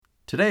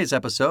Today's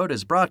episode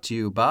is brought to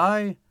you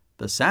by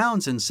the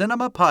Sounds in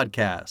Cinema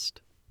podcast.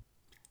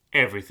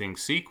 Everything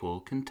sequel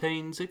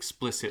contains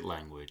explicit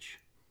language.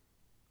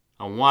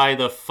 And why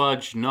the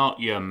fudge not,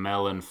 you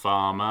melon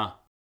farmer?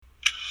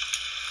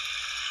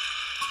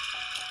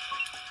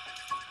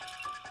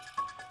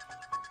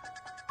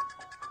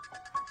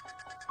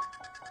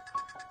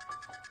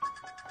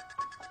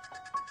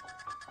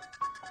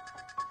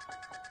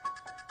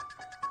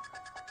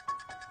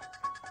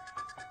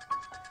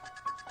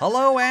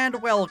 Hello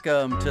and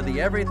welcome to the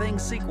Everything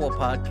Sequel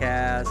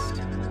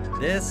podcast.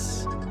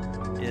 This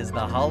is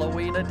the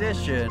Halloween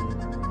edition.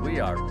 We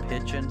are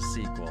pitching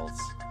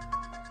sequels.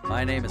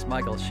 My name is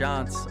Michael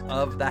Shantz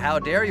of the How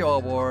Dare You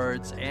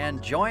Awards,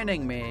 and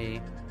joining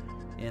me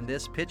in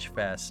this pitch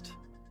fest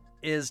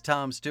is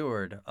Tom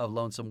Stewart of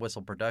Lonesome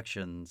Whistle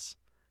Productions.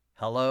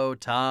 Hello,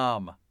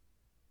 Tom.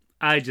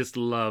 I just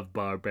love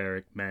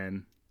barbaric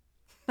men.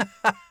 A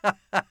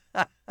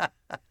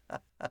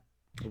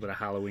little bit of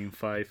Halloween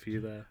 5 for you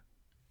there.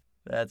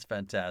 That's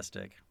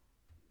fantastic.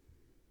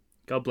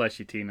 God bless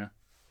you, Tina.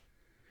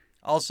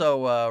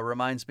 Also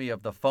reminds me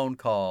of the phone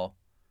call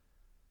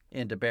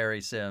into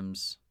Barry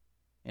Sims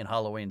in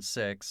Halloween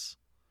 6.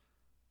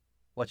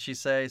 What she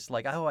says,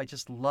 like, oh, I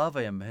just love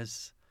him.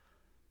 He's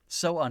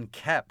so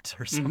unkept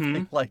or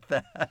something like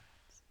that.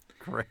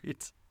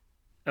 Great.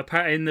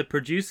 In the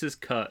producer's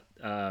cut,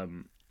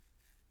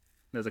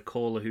 there's a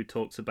caller who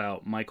talks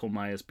about Michael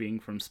Myers being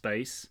from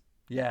space.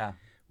 Yeah.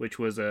 Which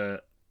was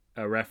a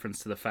reference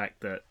to the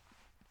fact that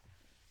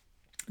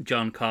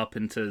John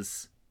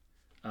Carpenter's,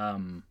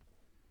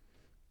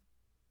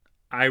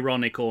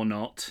 ironic or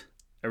not,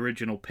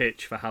 original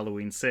pitch for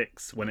Halloween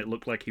 6, when it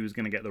looked like he was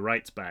going to get the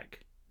rights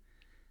back,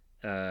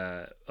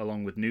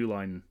 along with New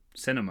Line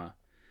Cinema,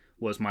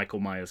 was Michael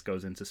Myers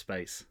goes into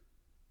space.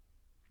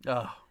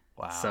 Oh,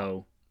 wow.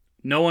 So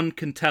no one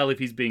can tell if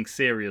he's being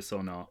serious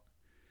or not.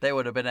 They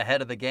would have been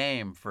ahead of the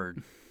game for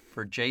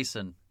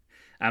Jason.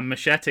 And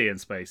Machete in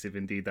space, if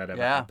indeed that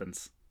ever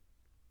happens.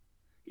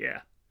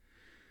 Yeah.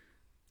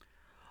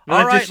 Well,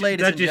 all right,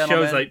 ladies and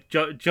gentlemen. That just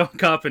shows like John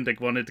Carpenter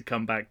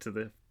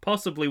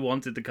possibly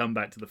wanted to come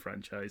back to the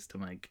franchise to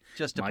make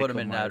just to Michael put him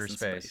in Myers outer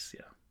space.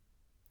 Yeah.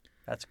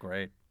 That's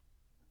great.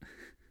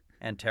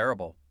 And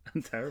terrible.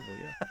 And terrible,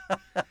 yeah.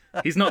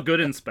 He's not good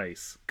in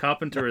space.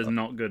 Carpenter is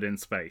not good in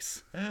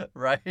space.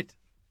 Right.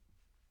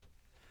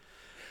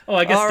 Oh,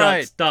 I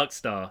guess Dark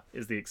Star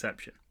is the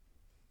exception.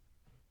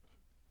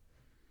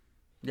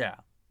 Yeah.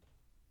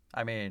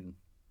 I mean,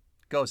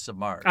 Ghosts of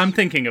Mars. I'm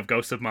thinking of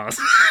Ghosts of Mars.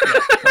 Yeah,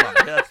 come on.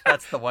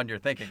 That's the one you're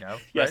thinking of,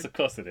 right? Yes, of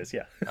course it is,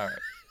 yeah. All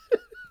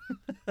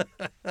right.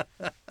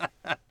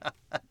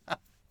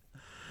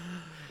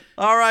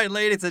 All right,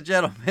 ladies and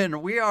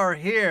gentlemen, we are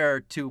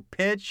here to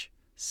pitch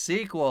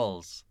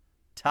sequels.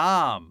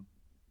 Tom.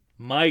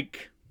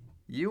 Mike.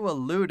 You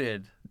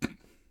alluded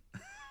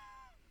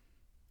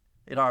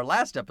in our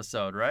last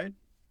episode, right?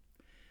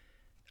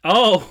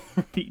 Oh,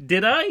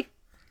 did I?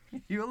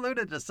 You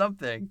alluded to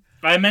something.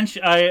 I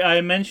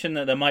mentioned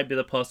that there might be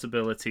the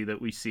possibility that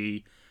we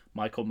see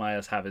Michael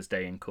Myers have his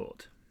day in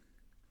court.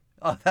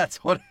 Oh,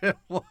 that's what it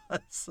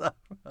was.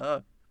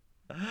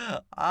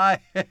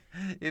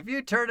 If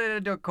you turn it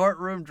into a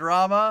courtroom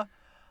drama,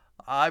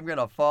 I'm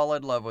gonna fall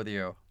in love with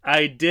you.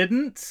 I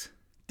didn't.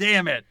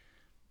 Damn it!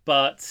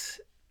 But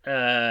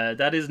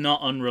that is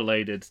not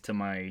unrelated to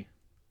my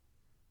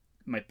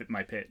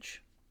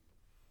pitch.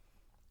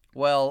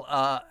 Well,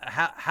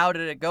 how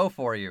did it go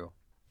for you?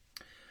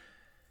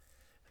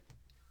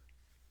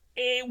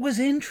 It was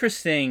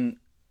interesting.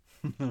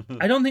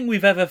 I don't think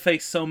we've ever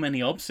faced so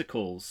many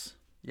obstacles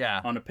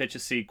on a pitch a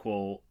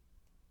sequel.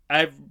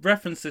 I've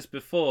referenced this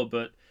before,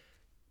 but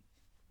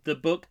the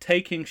book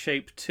Taking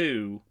Shape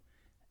 2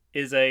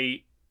 is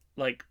a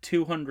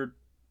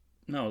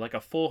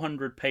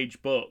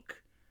 400-page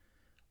book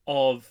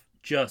of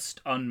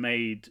just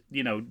unmade,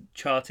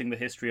 charting the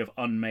history of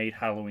unmade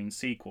Halloween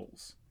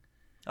sequels.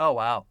 Oh,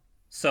 wow.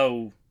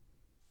 So,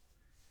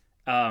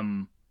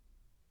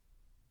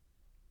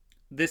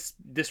 this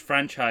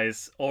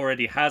franchise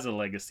already has a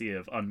legacy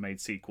of unmade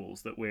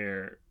sequels that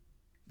we're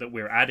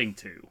adding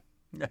to.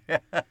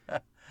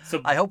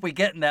 So I hope we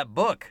get in that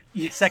book,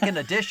 second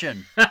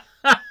edition.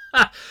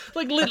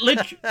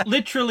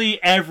 Literally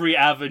every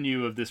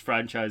avenue of this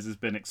franchise has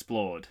been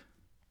explored.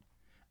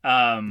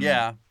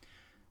 Yeah.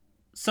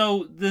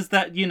 So there's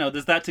that,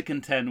 there's that to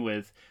contend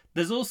with.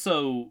 There's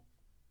also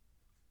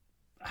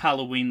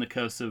Halloween: The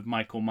Curse of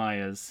Michael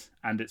Myers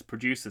and its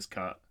producer's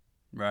cut.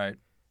 Right.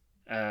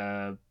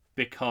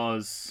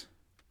 Because,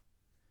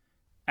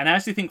 and I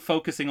actually think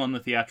focusing on the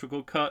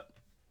theatrical cut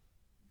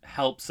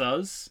helps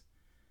us,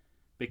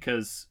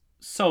 because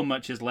so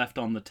much is left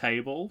on the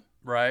table.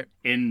 Right.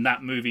 In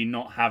that movie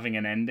not having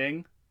an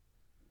ending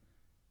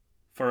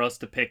for us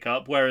to pick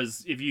up.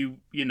 Whereas if if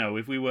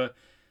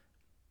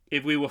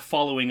we were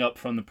following up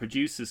from the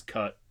producer's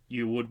cut,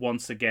 you would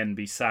once again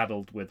be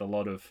saddled with a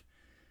lot of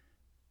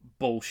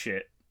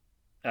bullshit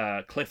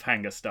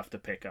cliffhanger stuff to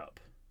pick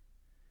up.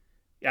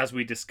 As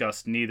we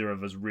discussed, neither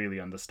of us really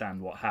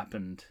understand what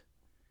happened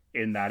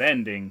in that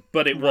ending,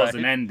 but it was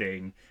an Right.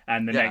 ending,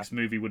 and the Yeah. next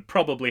movie would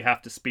probably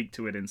have to speak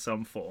to it in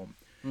some form.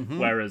 Mm-hmm.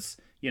 Whereas,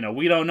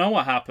 we don't know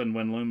what happened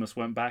when Loomis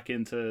went back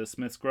into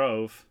Smith's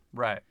Grove,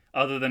 Right.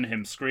 other than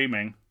him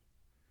screaming.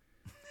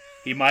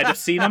 He might have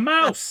seen a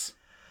mouse.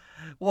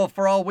 Well,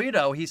 for all we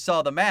know, he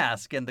saw the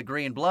mask and the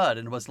green blood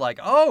and was like,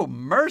 "Oh,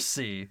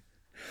 mercy."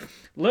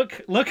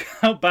 Look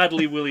how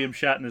badly William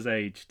Shatner's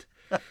aged.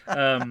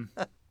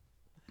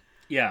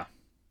 Yeah.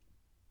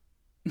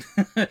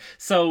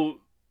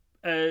 So,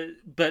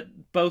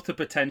 but both are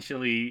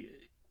potentially,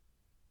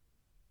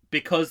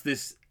 because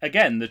this,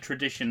 again, the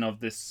tradition of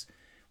this,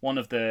 one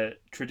of the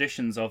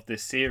traditions of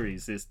this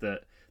series is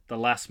that the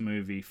last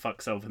movie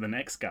fucks over the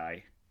next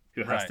guy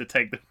who has Right. to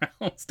take the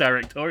rounds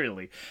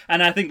directorially.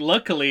 And I think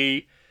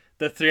luckily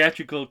the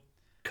theatrical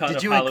cut Did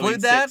of you Halloween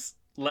include that? 6...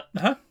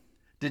 Huh?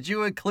 Did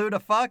you include a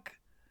fuck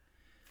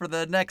for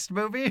the next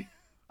movie?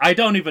 I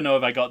don't even know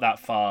if I got that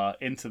far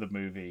into the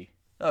movie.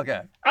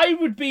 Okay. I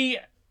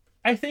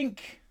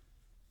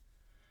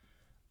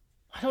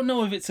don't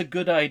know if it's a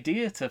good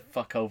idea to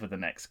fuck over the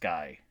next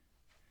guy.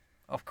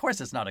 Of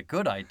course, it's not a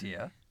good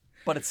idea,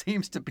 but it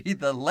seems to be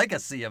the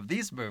legacy of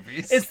these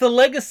movies. It's the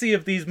legacy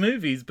of these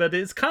movies, but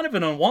it's kind of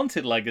an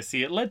unwanted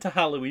legacy. It led to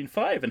Halloween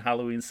 5 and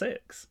Halloween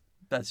 6.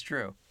 That's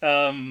true.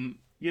 And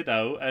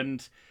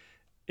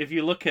if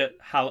you look at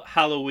how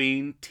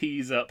Halloween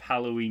tees up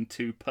Halloween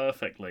 2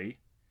 perfectly,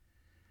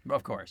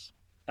 Of course.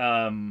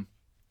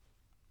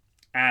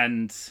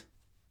 and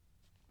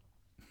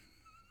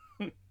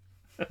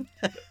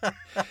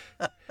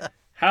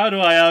how do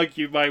I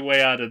argue my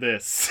way out of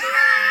this?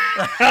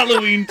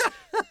 Halloween.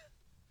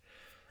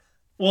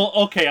 Well,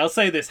 okay, I'll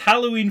say this.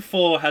 Halloween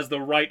 4 has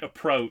the right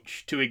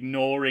approach to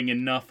ignoring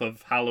enough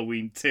of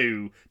Halloween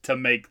 2 to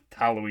make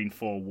Halloween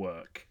 4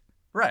 work.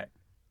 Right.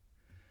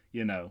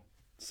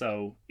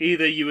 So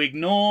either you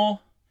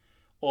ignore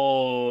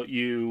or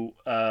you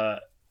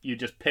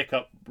just pick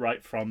up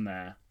right from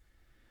there.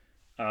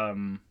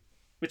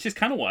 Which is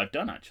kind of what I've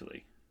done,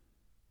 actually.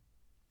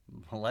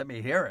 Let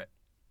me hear it.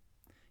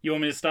 You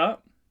want me to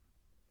start?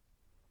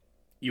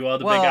 You are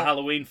the bigger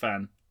Halloween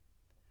fan.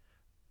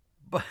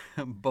 But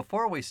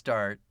before we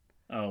start,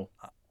 Oh.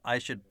 I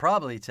should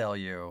probably tell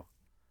you,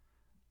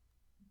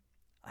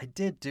 I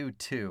did do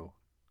 2.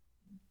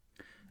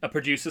 A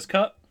producer's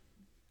cut?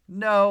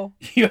 No,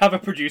 You have a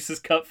producer's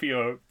cut for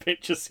your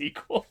picture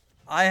sequel?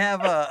 I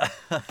have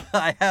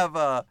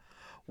a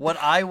what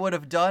I would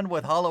have done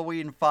with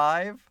Halloween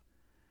 5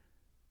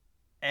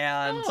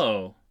 and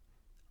Oh.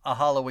 a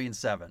Halloween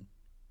 7.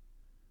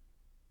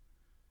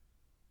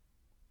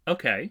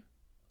 Okay.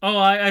 Oh,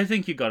 I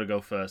think you got to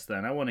go first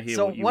then. I want to hear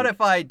So what you... what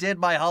if I did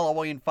my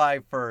Halloween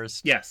 5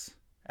 first? Yes.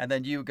 And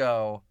then you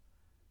go,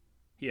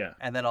 Yeah.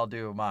 and then I'll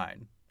do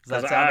mine. Does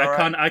that 'Cause sound all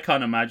right? I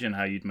can't imagine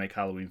how you'd make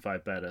Halloween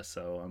 5 better,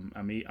 so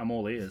I'm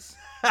all ears.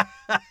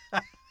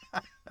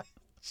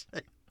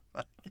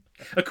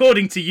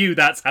 According to you,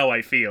 that's how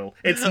I feel.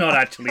 It's not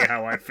actually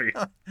how I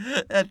feel.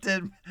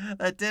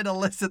 that did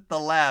elicit the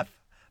laugh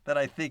that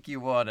I think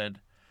you wanted,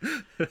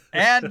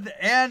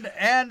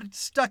 and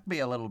stuck me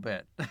a little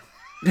bit.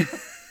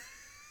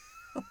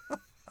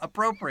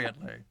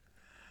 Appropriately,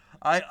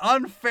 I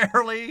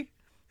unfairly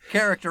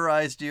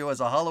characterized you as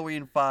a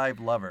Halloween 5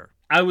 lover.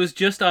 I was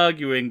just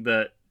arguing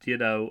that,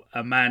 that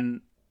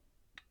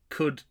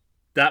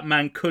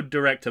man could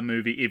direct a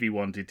movie if he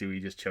wanted to. He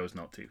just chose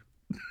not to.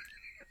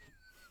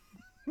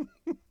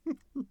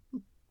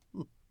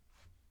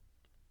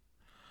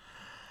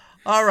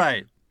 All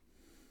right,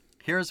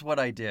 here's what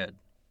I did.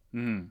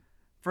 Mm.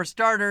 For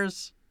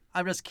starters,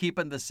 I'm just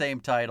keeping the same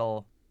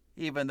title,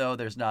 even though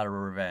there's not a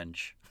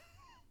revenge.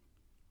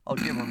 I'll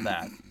give him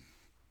that.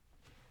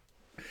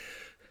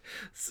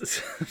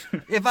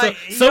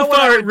 So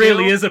far it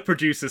really is a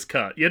producer's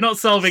cut. You're not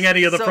solving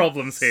any of the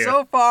problems here.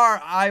 So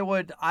far, I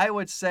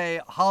would say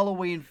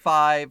Halloween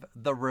 5,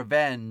 The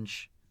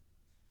Revenge.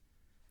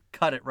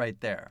 Cut it right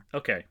there.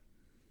 Okay.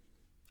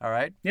 All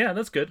right? Yeah,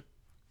 that's good.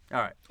 All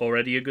right.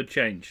 Already a good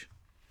change.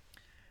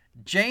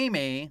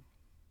 Jamie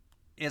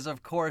is,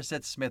 of course,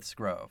 at Smith's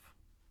Grove.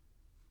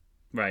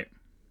 Right.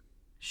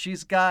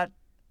 She's got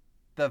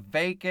the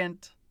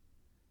vacant,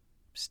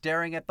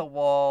 staring at the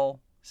wall,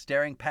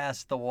 staring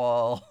past the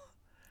wall,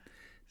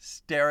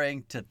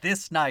 staring to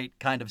this night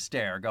kind of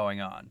stare going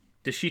on.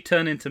 Does she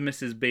turn into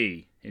Mrs.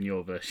 B in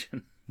your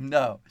version?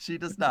 No, she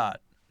does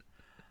not.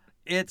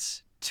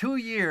 It's 2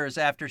 years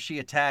after she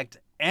attacked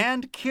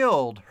and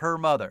killed her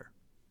mother.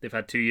 They've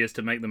had 2 years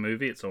to make the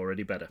movie. It's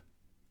already better.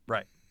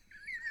 Right.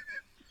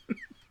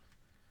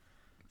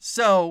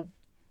 So,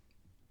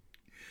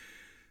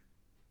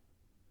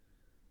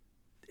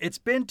 it's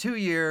been 2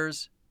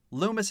 years.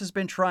 Loomis has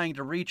been trying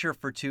to reach her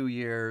for 2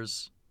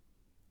 years,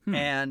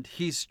 and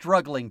he's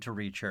struggling to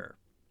reach her.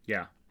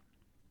 Yeah.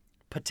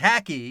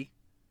 Pataki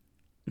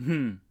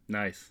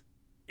Nice.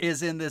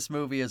 is in this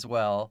movie as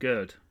well.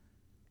 Good.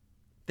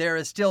 There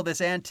is still this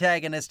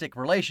antagonistic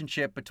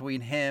relationship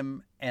between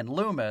him and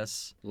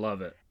Loomis,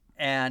 Love it.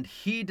 and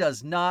he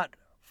does not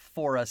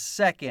for a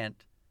second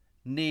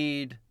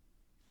need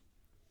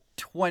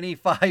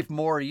 25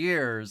 more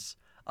years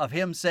of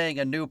him saying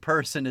a new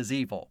person is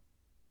evil.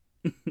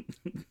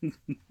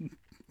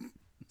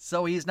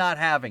 So he's not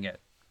having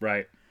it.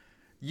 Right.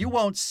 You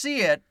won't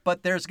see it,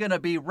 but there's going to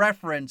be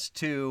reference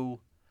to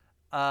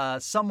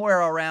somewhere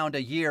around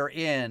a year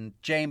in,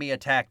 Jamie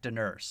attacked a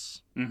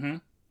nurse. Mm-hmm.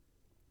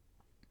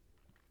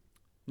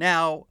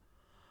 Now,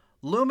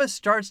 Loomis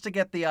starts to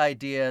get the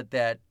idea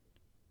that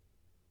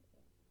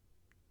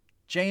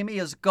Jamie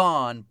is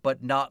gone,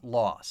 but not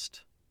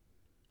lost.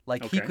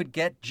 Like, he could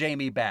get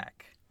Jamie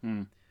back.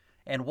 Hmm.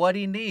 And what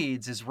he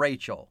needs is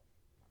Rachel.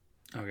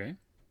 Okay.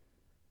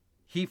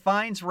 He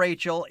finds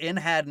Rachel in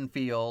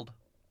Haddonfield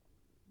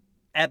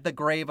at the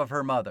grave of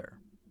her mother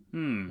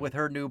with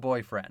her new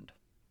boyfriend.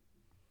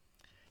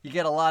 You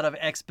get a lot of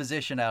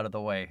exposition out of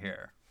the way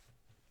here.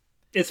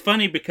 It's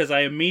funny because I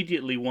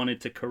immediately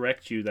wanted to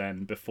correct you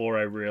then before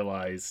I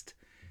realized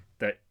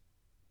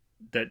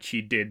that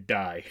she did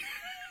die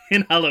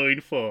in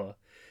Halloween 4.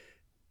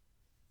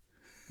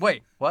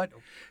 Wait, what?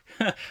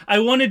 I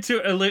wanted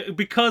to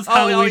because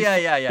Halloween.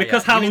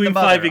 Because Halloween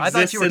 5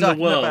 exists in the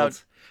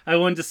world. I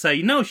wanted to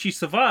say no, she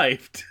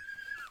survived.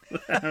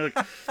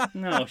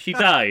 No, she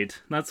died.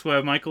 That's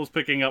where Michael's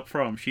picking up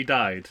from. She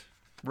died.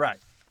 Right.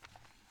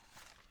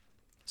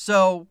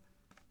 So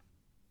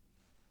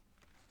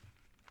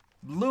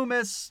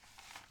Loomis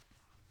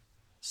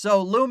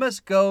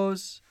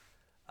goes,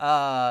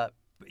 the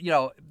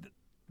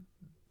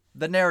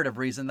narrative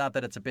reason, not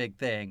that it's a big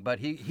thing, but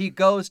he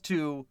goes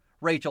to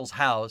Rachel's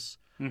house.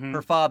 Mm-hmm.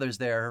 Her father's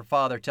there. Her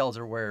father tells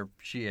her where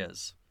she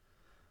is.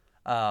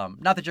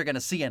 Not that you're going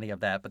to see any of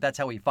that, but that's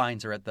how he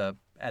finds her at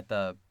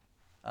the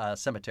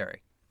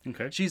cemetery.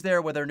 Okay. She's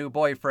there with her new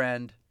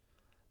boyfriend,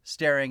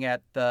 staring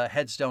at the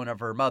headstone of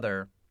her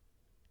mother.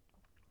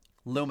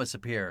 Loomis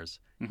appears.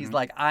 Mm-hmm. He's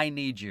like, I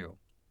need you.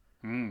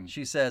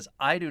 She says,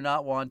 I do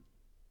not want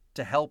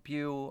to help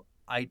you.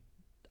 I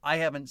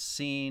haven't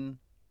seen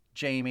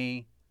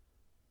Jamie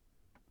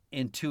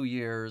in 2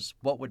 years.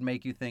 What would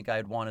make you think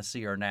I'd want to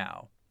see her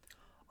now?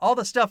 All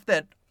the stuff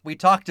that we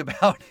talked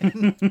about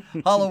in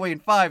Halloween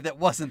 5 that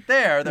wasn't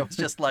there, that was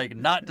just like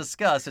not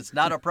discussed. It's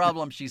not a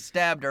problem. She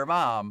stabbed her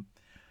mom.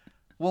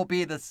 Will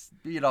be this,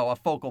 a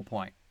focal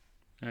point.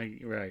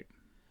 Right.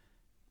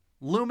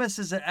 Loomis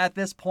is at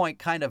this point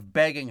kind of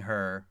begging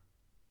her,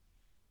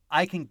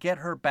 I can get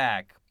her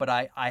back, but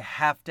I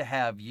have to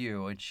have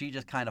you. And she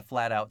just kind of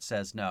flat out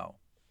says no.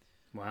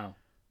 Wow.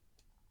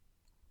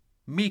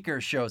 Meeker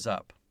shows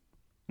up.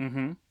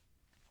 Mm-hmm.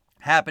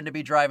 Happened to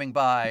be driving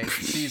by,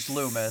 sees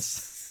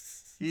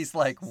Loomis. He's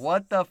like,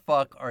 what the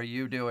fuck are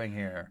you doing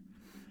here?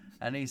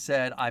 And he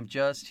said, I'm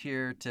just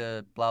here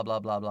to blah, blah,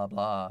 blah, blah,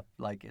 blah.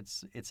 Like,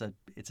 it's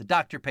a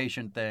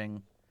doctor-patient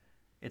thing.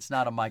 It's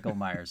not a Michael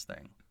Myers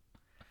thing.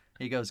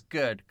 He goes,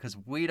 good, because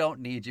we don't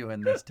need you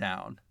in this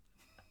town.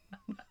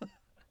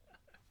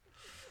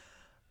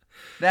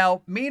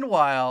 Now,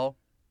 meanwhile,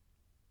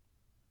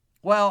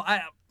 well,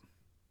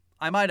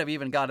 I might have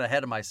even got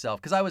ahead of myself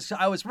because I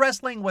was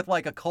wrestling with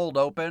like a cold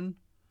open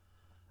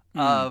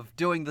of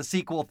doing the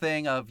sequel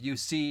thing of you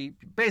see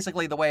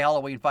basically the way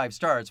Halloween 5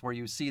 starts where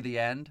you see the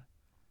end.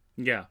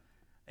 Yeah.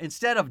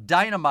 Instead of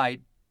dynamite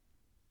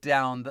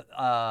down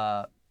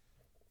the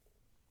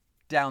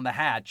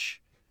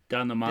hatch,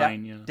 down the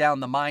mine, down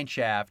the mine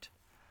shaft,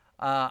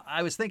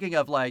 I was thinking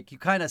of like you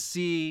kind of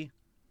see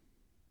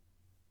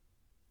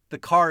the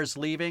cars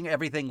leaving,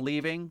 everything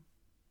leaving.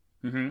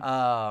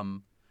 Mm-hmm.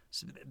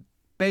 So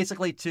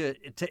basically to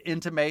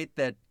intimate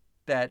that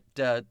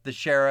the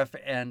sheriff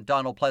and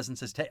Donald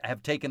Pleasance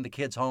have taken the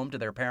kids home to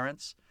their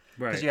parents.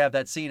 Right. Because you have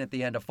that scene at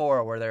the end of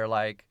 4 where they're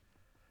like,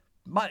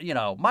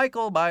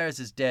 Michael Myers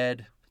is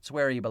dead. It's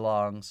where he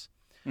belongs.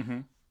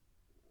 Mm-hmm.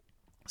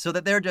 So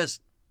that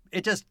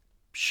it just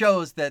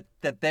shows that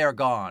they're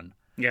gone.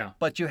 Yeah.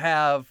 But you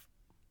have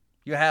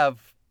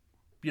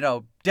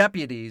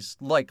deputies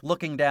like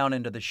looking down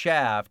into the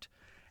shaft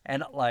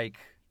and like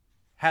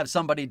have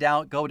somebody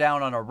go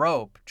down on a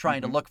rope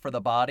trying to look for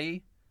the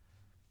body.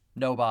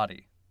 No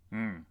body.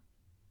 And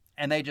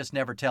they just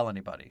never tell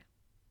anybody.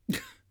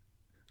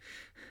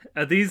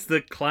 Are these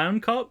the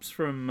clown cops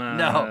from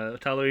No.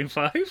 Halloween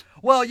 5?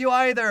 Well, you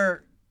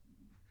either...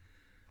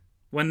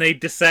 When they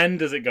descend,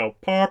 does it go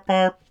parp,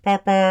 parp,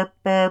 parp, parp,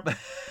 parp?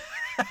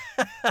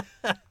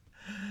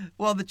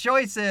 Well, the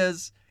choice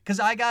is... Because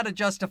I got to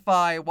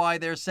justify why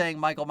they're saying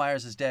Michael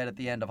Myers is dead at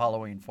the end of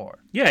Halloween 4.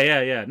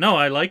 Yeah. No,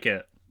 I like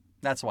it.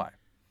 That's why.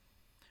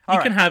 You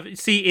can have...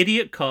 See,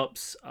 idiot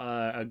cops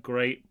are a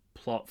great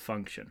plot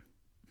function.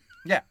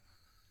 Yeah.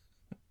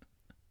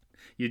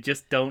 You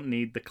just don't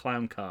need the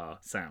clown car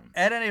sound.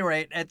 At any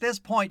rate, at this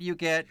point, you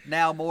get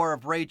now more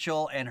of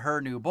Rachel and her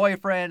new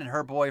boyfriend, and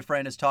her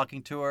boyfriend is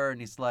talking to her,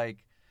 and he's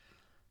like,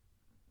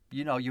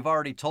 you've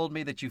already told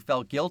me that you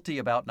felt guilty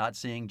about not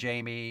seeing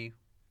Jamie.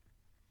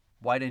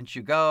 Why didn't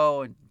you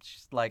go? And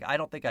she's like, I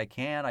don't think I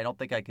can. I don't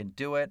think I can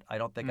do it. I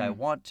don't think I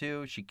want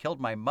to. She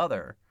killed my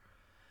mother.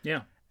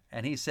 Yeah.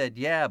 And he said,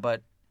 yeah,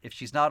 but if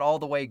she's not all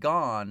the way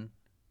gone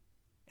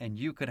and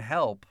you could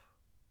help,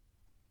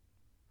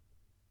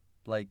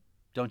 like,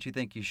 don't you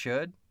think you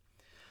should?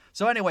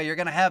 So anyway, you're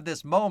going to have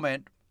this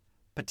moment.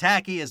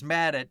 Pataki is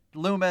mad at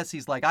Loomis.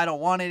 He's like, I don't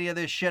want any of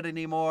this shit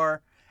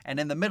anymore. And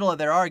in the middle of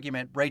their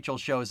argument, Rachel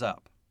shows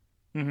up.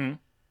 Mm-hmm.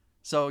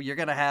 So you're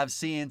going to have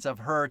scenes of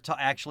her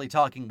actually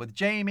talking with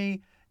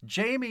Jamie.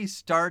 Jamie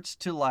starts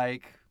to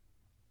like,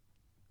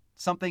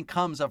 something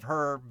comes of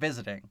her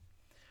visiting.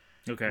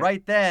 Okay.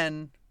 Right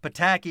then,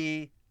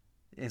 Pataki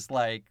is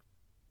like,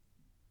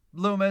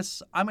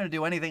 Loomis, I'm going to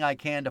do anything I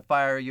can to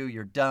fire you.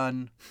 You're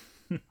done.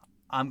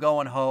 I'm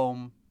going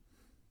home.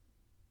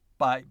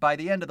 By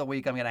the end of the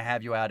week, I'm going to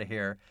have you out of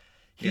here.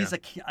 He's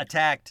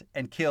attacked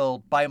and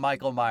killed by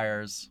Michael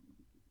Myers.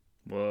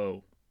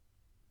 Whoa.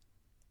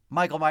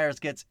 Michael Myers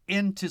gets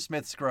into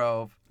Smith's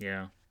Grove.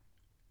 Yeah.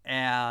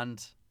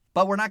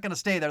 But we're not going to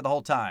stay there the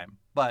whole time.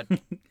 But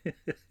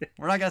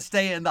we're not going to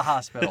stay in the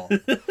hospital.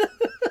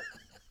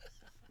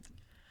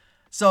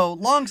 So,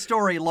 long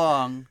story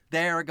long,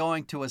 they're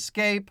going to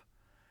escape.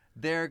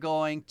 They're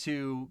going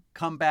to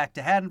come back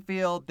to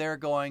Haddonfield. They're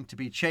going to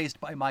be chased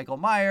by Michael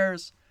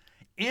Myers.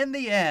 In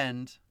the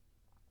end,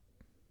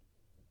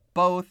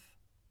 both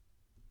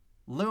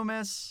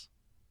Loomis...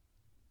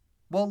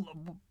 Well,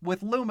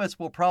 with Loomis,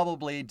 we'll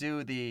probably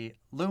do the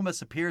Loomis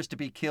appears to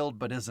be killed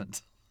but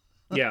isn't.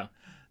 Yeah.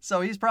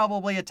 So he's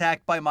probably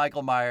attacked by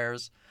Michael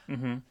Myers,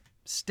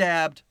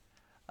 stabbed,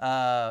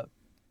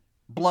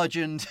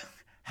 bludgeoned,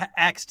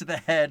 axe to the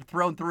head,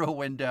 thrown through a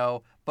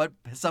window, but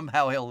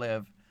somehow he'll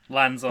live.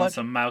 Lands on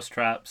some mouse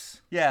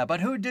traps. Yeah,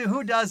 but who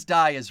does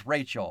die is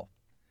Rachel.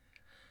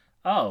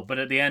 Oh, but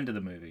at the end of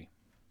the movie.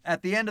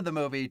 At the end of the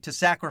movie, to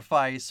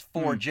sacrifice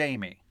for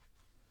Jamie.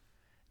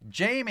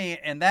 Jamie,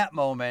 in that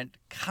moment,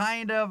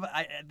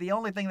 the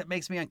only thing that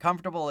makes me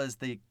uncomfortable is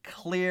the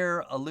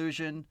clear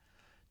allusion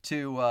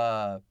to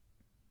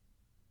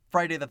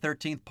Friday the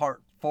 13th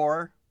Part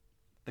 4,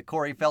 the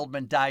Corey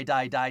Feldman die.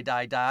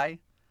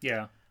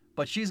 Yeah.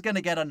 But she's going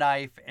to get a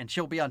knife, and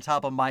she'll be on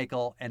top of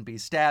Michael and be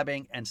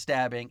stabbing and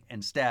stabbing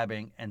and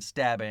stabbing and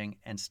stabbing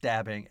and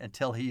stabbing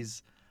until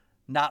he's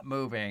not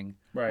moving,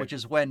 right. Which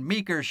is when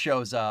Meeker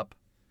shows up.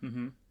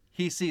 Mm-hmm.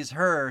 He sees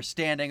her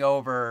standing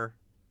over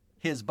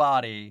his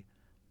body,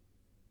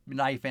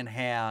 knife in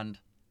hand,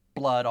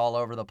 blood all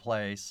over the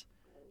place.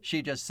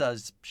 She just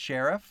says,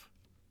 "Sheriff."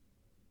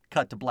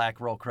 Cut to black,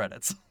 roll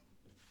credits.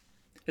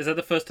 Is that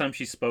the first time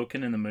she's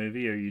spoken in the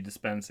movie, or are you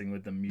dispensing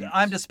with the mute?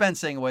 I'm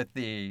dispensing with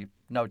the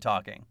no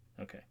talking.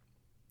 Okay.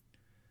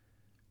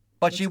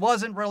 But she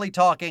wasn't really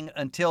talking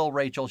until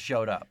Rachel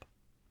showed up.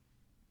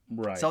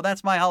 Right. So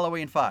that's my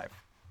Halloween 5.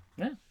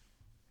 Yeah.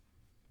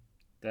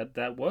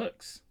 That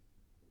works.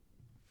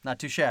 Not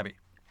too shabby.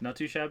 Not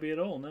too shabby at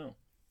all, no.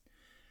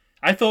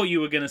 I thought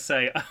you were going to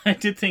say, I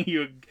did think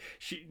your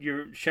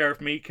Sheriff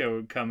Meeker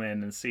would come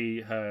in and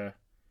see her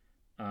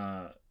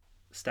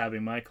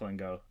stabbing Michael and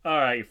go, all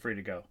right, you're free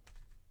to go.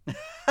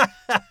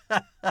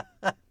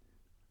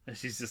 And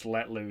she's just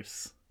let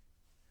loose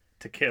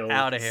to kill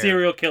out of here.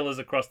 Serial killers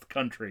across the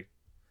country.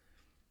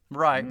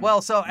 Right.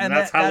 Well, so and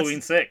that's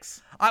Halloween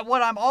 6.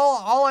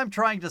 All I'm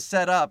trying to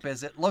set up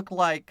is it looked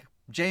like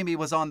Jamie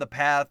was on the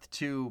path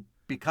to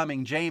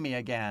becoming Jamie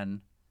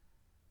again.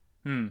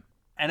 And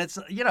it's,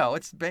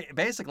 it's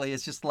basically,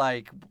 it's just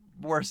like,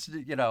 worse,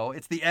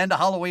 it's the end of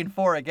Halloween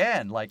 4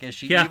 again. Like, is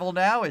she evil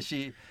now?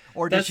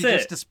 Or does she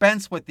just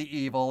dispense with the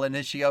evil, and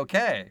is she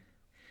okay?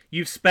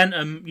 You've spent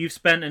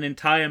an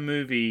entire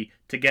movie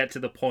to get to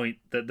the point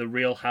that the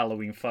real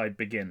Halloween 5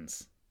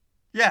 begins.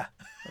 Yeah.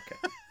 Okay.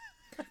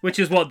 Which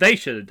is what they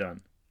should have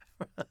done.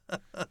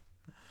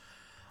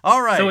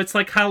 All right. So it's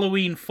like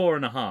Halloween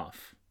 4.5.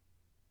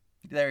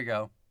 There you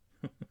go.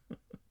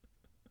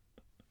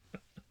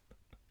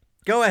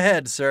 Go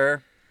ahead,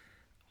 sir.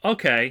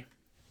 Okay.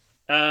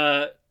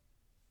 I'm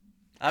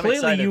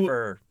excited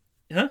for...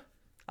 Huh?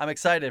 I'm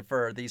excited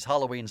for these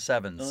Halloween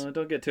 7s.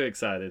 Don't get too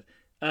excited.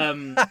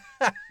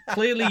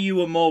 Clearly you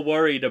were more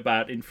worried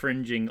about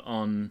infringing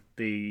on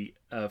the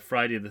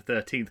Friday the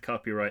 13th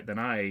copyright than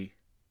I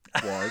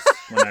was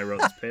when I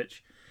wrote this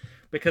pitch.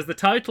 Because the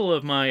title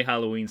of my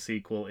Halloween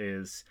sequel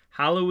is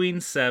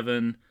Halloween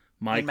 7,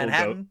 Michael... In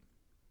Manhattan?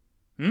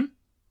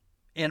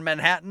 In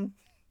Manhattan?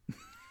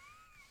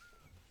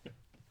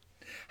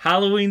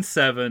 Halloween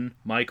 7,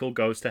 Michael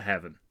Goes to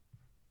Heaven.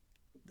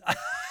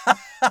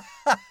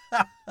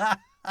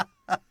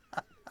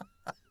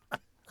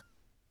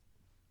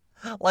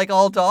 Like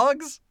all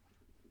dogs?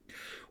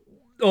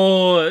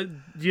 Or,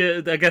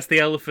 yeah, I guess the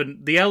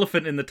elephant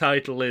in the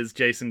title is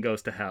Jason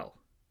Goes to Hell.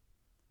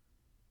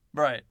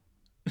 Right.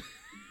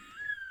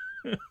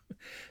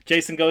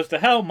 Jason goes to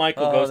hell,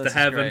 Michael goes to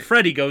heaven, great.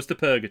 Freddy goes to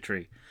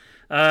purgatory.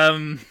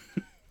 Or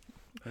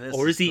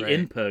is he great.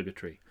 in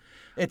purgatory?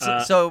 It's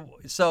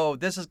so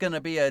this is going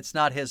to be it's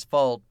not his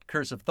fault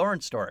Curse of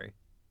Thorns story.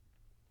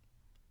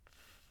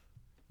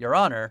 Your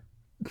Honor,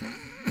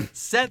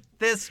 set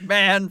this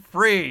man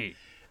free.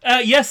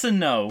 Yes and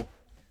no.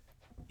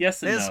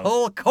 Yes and no. This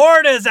whole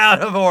court is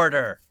out of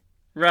order.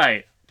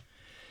 Right.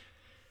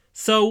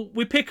 So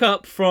we pick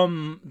up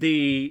from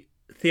the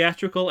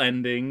theatrical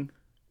ending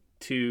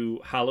to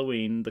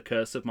Halloween, The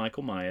Curse of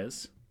Michael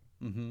Myers.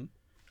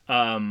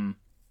 Mm-hmm.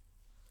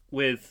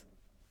 With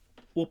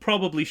we'll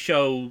probably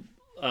show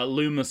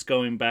Loomis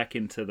going back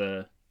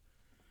into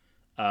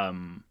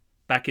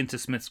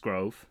Smith's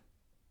Grove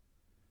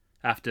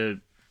after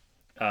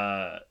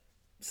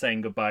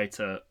saying goodbye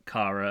to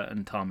Kara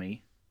and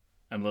Tommy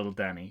and little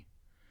Danny.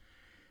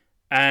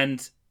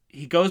 And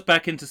he goes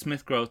back into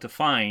Smith Grove to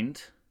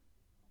find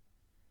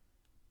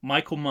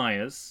Michael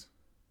Myers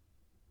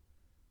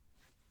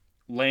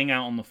laying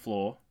out on the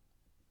floor,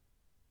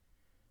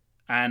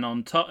 and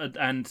on top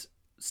and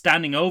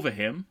standing over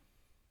him,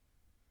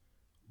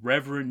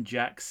 Reverend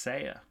Jack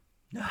Sayer.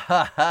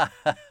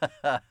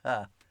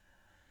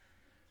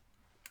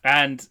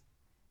 And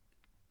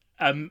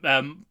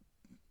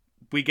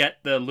we get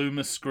the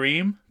Loomis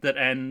scream that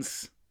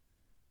ends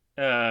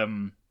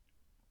Halloween: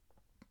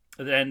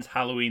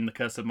 The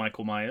Curse of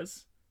Michael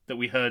Myers, that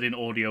we heard in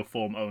audio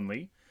form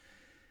only,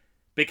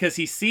 because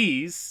he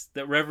sees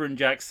that Reverend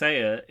Jack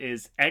Sayer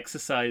is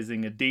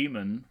exorcising a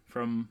demon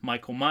from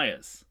Michael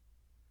Myers.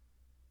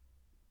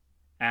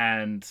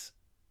 And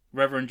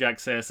Reverend Jack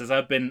Sayer says,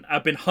 I've been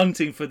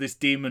hunting for this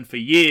demon for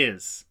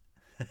years.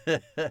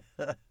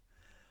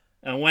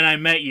 And when I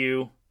met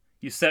you,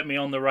 you set me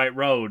on the right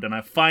road, and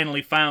I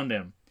finally found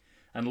him.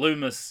 And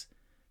Loomis,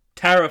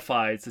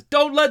 terrified, says,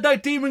 don't let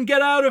that demon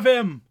get out of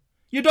him!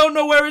 You don't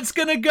know where it's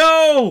gonna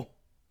go!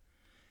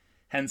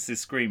 Hence his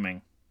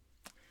screaming.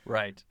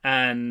 Right.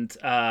 And,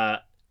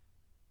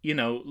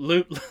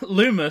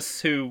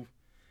 Loomis, who,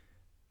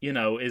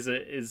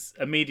 is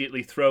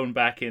immediately thrown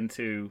back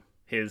into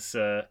his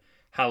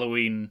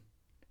Halloween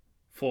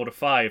 4 to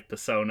 5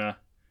 persona,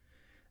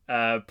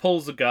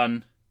 pulls a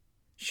gun,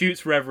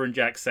 shoots Reverend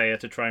Jack Sayer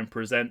to try and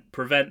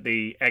prevent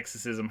the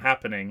exorcism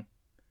happening.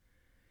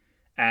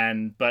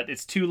 But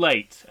it's too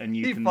late, and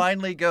he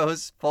finally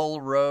goes full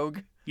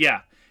rogue.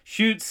 Yeah,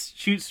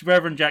 shoots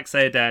Reverend Jack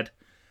Sayer dead.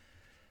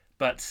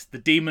 But the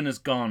demon is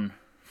gone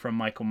from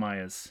Michael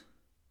Myers.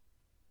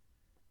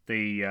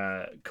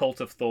 The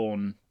Cult of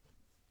Thorn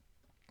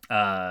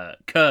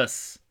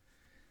curse,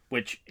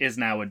 which is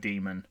now a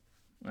demon.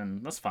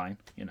 And that's fine,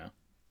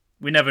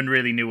 We never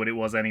really knew what it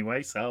was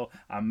anyway, so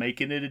I'm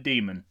making it a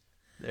demon.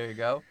 There you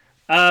go.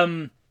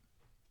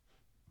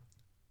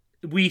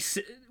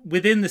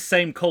 Within the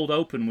same cold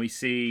open, we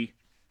see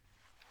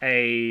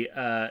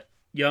a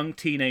young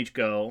teenage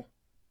girl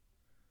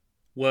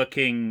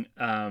working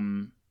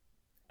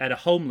at a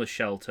homeless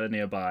shelter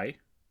nearby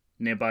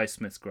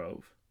Smith's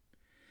Grove,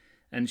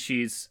 and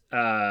she's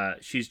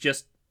been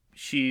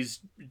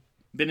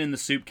in the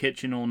soup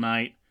kitchen all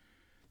night.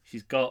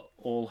 She's got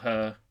all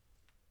her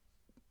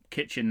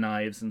kitchen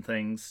knives and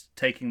things,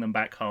 taking them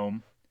back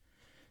home.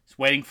 She's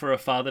waiting for her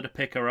father to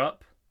pick her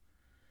up,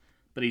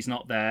 but he's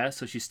not there,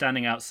 so she's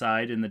standing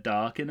outside in the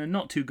dark in a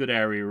not too good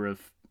area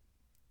of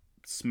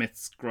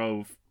Smith's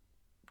Grove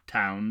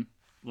town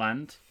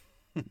land.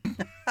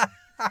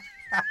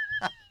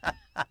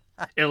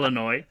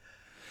 Illinois.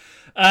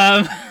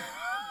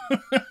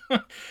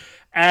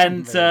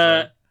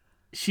 And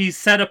she's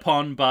set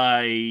upon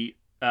by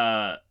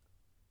a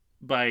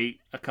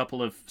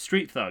couple of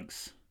street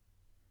thugs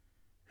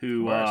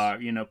who are,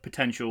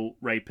 potential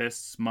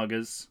rapists,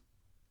 muggers.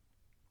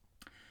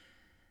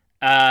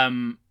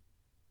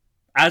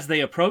 As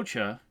they approach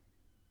her,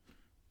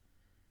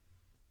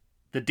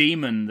 the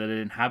demon that had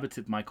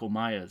inhabited Michael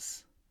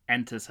Myers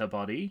enters her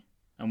body,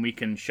 and we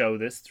can show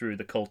this through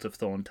the Cult of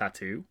Thorn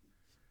tattoo.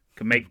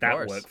 Can make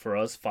that work for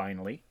us,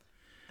 finally.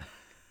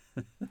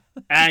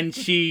 And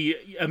she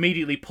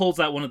immediately pulls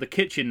out one of the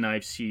kitchen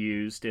knives she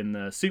used in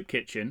the soup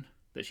kitchen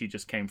that she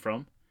just came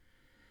from,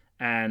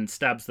 and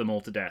stabs them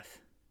all to death.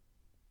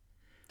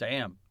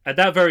 Damn. At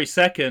that very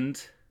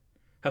second,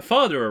 her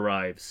father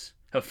arrives.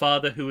 Her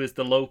father, who is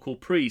the local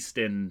priest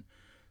in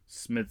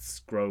Smith's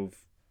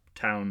Grove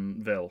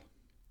Townville.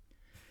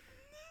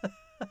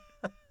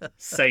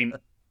 Saint.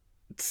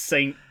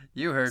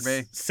 You heard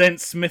me. Saint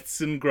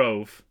Smithson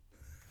Grove.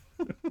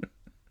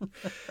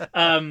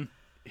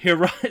 He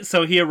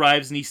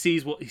arrives and he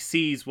sees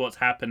what's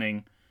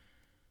happening,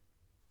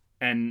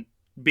 and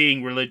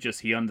being religious,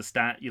 he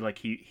understands.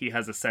 He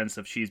has a sense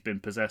of she's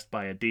been possessed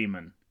by a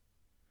demon.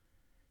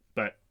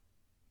 But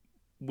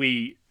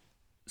we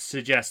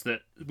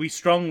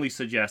strongly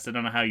suggest, I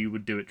don't know how you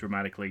would do it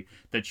dramatically,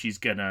 that he's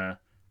gonna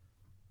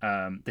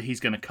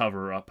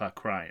cover up her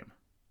crime.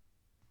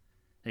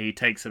 He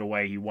takes it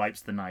away, he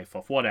wipes the knife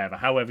off,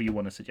 however you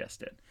want to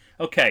suggest it.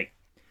 Okay.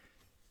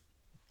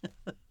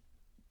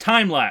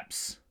 Time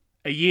lapse.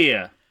 A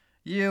year.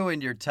 You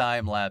and your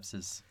time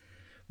lapses.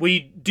 We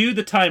do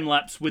the time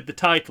lapse with the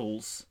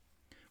titles,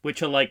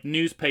 which are like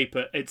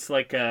newspaper. It's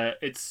like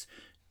it's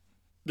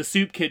the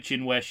soup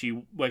kitchen where she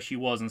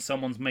was, and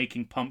someone's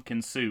making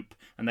pumpkin soup,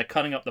 and they're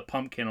cutting up the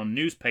pumpkin on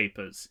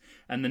newspapers,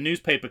 and the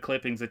newspaper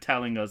clippings are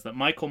telling us that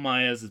Michael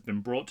Myers has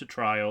been brought to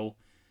trial.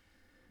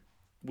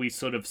 We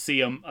sort of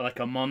see a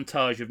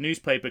montage of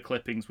newspaper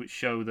clippings which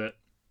show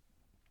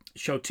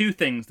two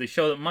things. They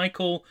show that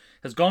Michael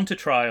has gone to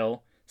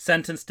trial,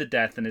 sentenced to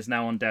death, and is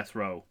now on death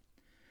row.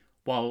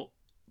 While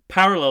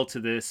parallel to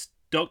this,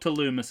 Dr.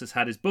 Loomis has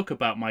had his book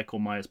about Michael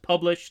Myers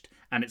published,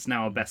 and it's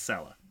now a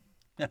bestseller.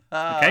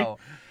 Okay?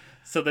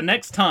 So the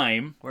next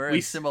time we're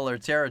in similar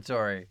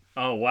territory.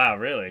 Oh wow,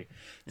 really?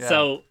 Yeah.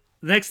 So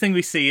the next thing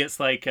we see, it's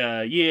like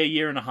a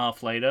year and a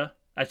half later.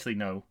 Actually,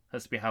 no, it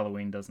has to be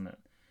Halloween, doesn't it?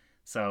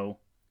 So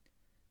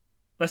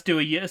let's do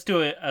a year. Let's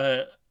do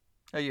a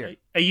year.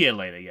 A year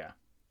later, yeah.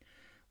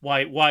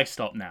 Why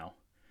stop now?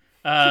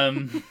 A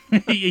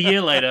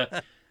year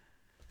later,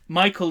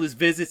 Michael is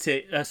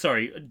visiting.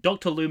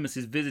 Dr. Loomis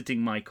is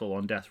visiting Michael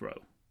on death row.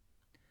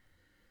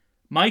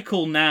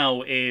 Michael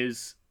now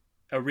is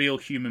a real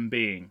human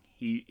being.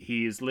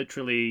 He is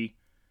literally,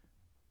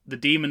 the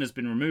demon has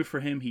been removed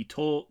from him. He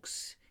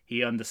talks.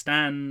 He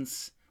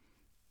understands.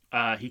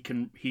 He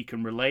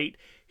can relate.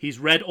 He's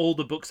read all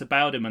the books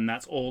about him, and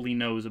that's all he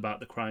knows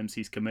about the crimes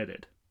he's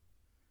committed.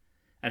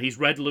 And he's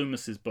read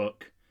Loomis's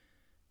book,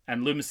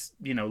 and Loomis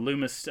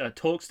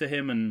talks to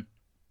him, and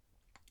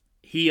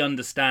he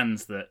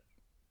understands that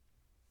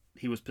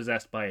he was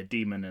possessed by a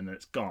demon, and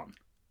it's gone.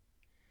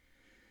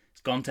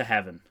 It's gone to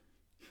heaven.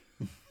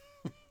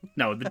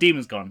 No, the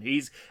demon's gone.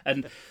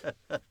 And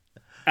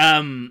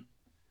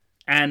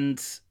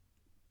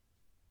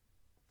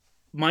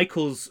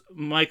Michael's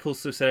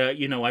so said,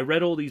 I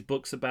read all these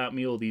books about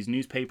me, all these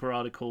newspaper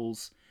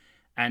articles,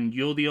 and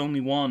you're the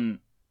only one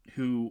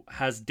who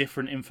has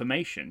different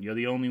information. You're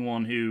the only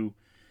one who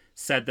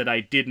said that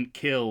I didn't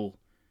kill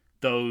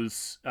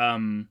those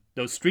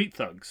street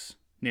thugs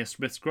near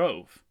Smith's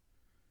Grove.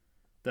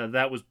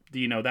 That was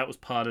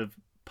part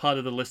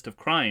of the list of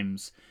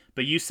crimes.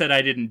 But you said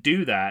I didn't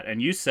do that,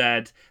 and you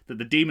said that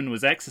the demon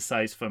was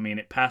exorcised for me and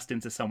it passed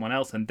into someone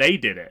else, and they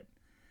did it.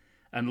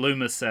 And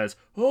Loomis says,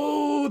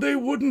 "Oh, they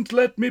wouldn't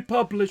let me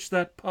publish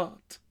that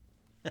part."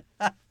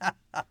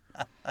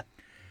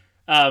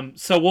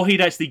 So what he'd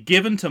actually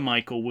given to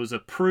Michael was an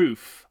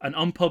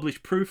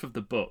unpublished proof of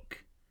the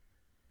book,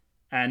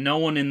 and no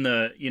one in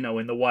the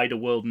wider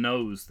world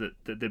knows that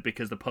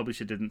because the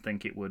publisher didn't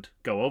think it would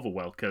go over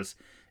well because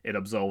it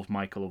absolved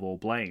Michael of all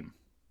blame.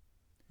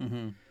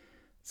 Mm-hmm.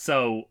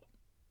 So,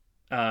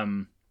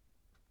 he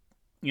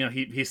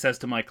says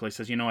to Michael, he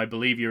says, I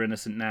believe you're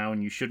innocent now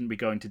and you shouldn't be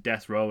going to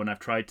death row, and I've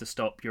tried to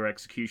stop your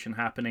execution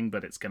happening,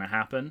 but it's going to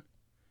happen.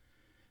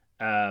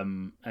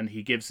 And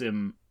he gives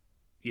him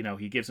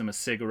a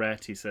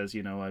cigarette. He says,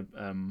 I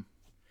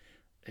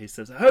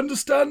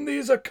understand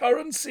these are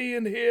currency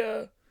in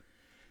here.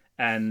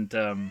 And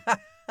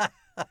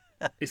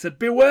he said,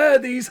 beware,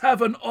 these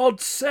have an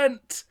odd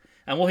scent.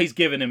 And what he's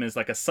given him is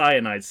like a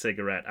cyanide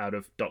cigarette out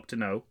of Dr.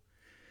 No.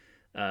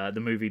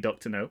 The movie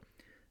Dr. No,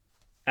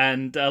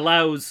 and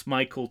allows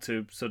Michael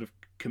to sort of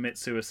commit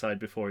suicide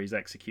before he's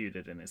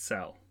executed in his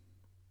cell,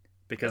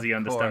 because he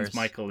understands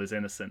Michael is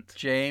innocent.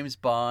 James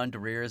Bond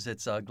rears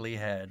its ugly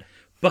head.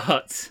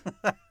 But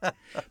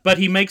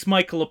he makes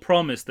Michael a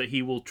promise that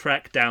he will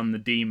track down the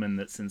demon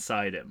that's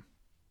inside him,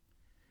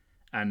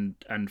 and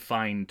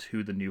find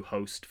who the new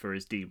host for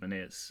his demon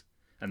is,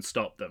 and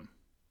stop them.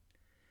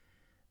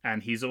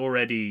 And he's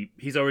already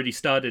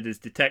started his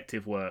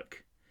detective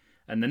work.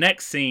 And the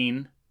next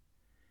scene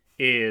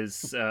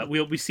is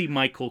we see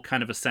Michael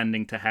kind of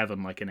ascending to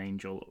heaven like an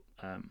angel,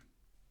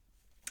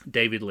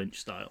 David Lynch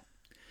style.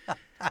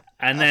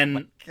 And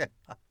then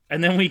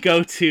we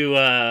go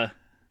to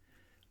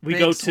we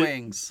go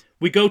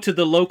to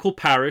the local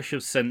parish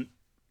of St.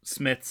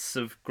 Smiths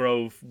of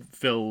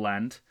Groveville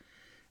land,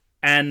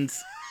 and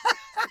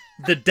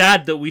the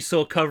dad that we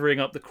saw covering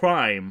up the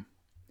crime,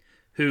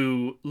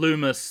 who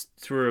Loomis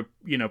through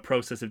a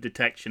process of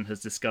detection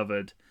has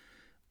discovered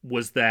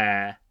was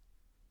there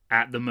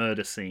at the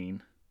murder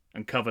scene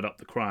and covered up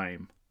the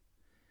crime.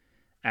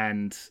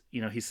 And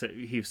he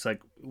was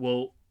like,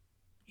 well,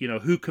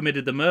 who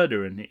committed the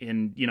murder?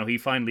 And he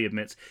finally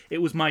admits, it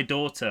was my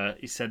daughter.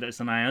 He said,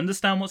 listen, I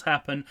understand what's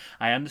happened.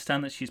 I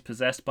understand that she's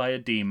possessed by a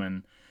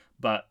demon,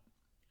 but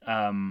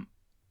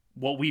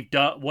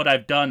what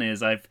I've done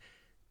is I've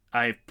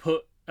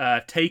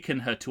taken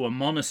her to a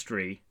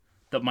monastery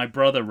that my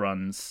brother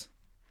runs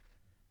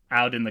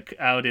out in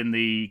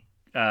the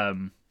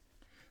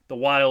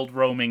wild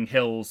roaming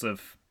hills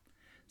of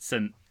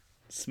St.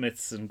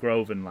 Smiths and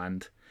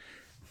Grovenland.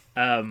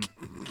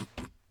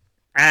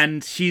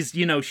 And she's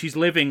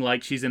living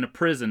like she's in a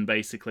prison,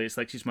 basically. It's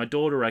like, she's my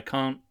daughter, I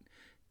can't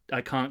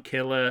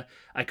kill her,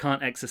 I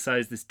can't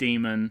exorcise this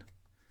demon.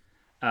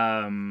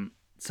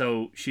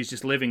 So she's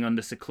just living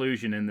under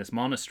seclusion in this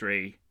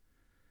monastery.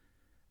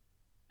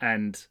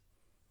 And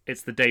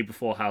it's the day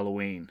before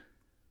Halloween.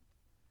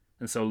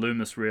 And so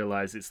Loomis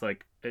realizes it's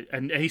like,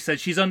 and he said,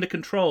 she's under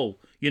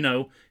control,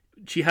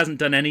 she hasn't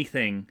done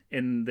anything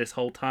in this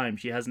whole time.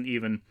 She hasn't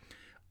even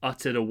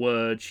uttered a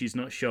word. She's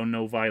not shown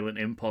no violent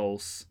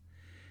impulse.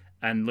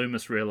 And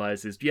Loomis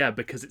realizes,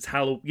 because it's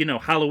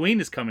Halloween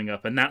is coming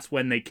up, and that's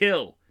when they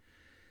kill.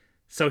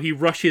 So he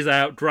rushes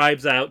out,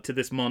 drives out to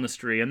this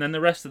monastery, and then the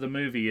rest of the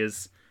movie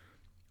is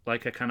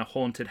like a kind of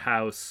haunted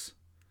house.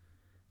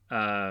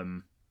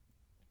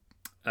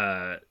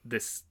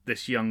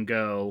 This young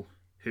girl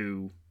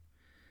who,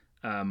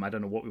 I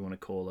don't know what we want to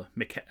call her,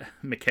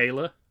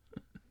 Michaela.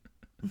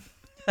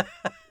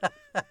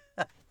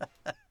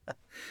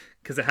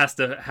 because it has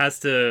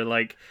to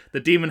like the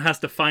demon has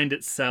to find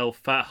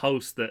itself a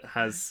host that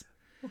has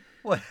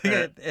What?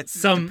 It's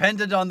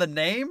dependent on the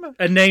name?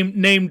 a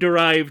name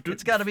derived.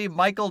 It's got to be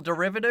Michael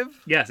derivative?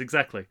 Yes,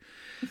 exactly.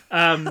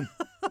 And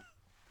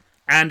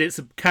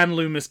can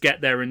Loomis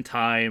get there in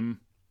time?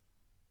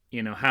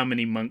 You know, how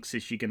many monks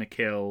is she going to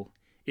kill?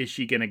 Is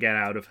she going to get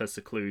out of her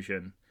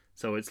seclusion?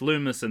 So it's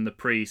Loomis and the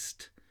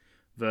priest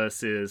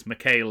versus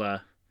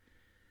Michaela.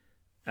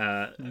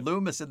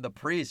 Loomis and the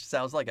priest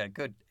sounds like a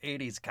good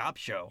 80s cop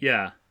show.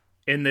 Yeah,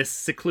 in this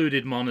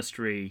secluded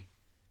monastery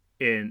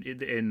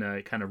in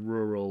a kind of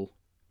rural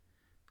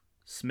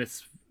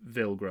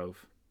Smithsville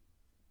Grove.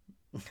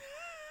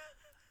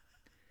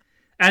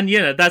 And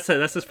that's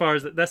as far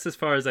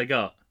as I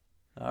got.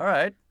 All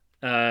right.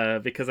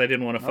 Because I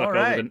didn't want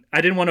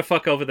to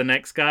fuck over the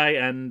next guy,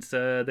 and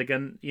they're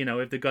gonna,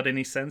 if they got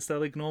any sense,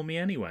 they'll ignore me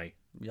anyway.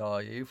 Yo,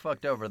 you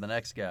fucked over the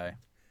next guy.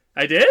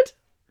 I did?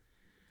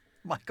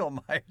 Michael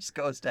Myers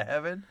Goes to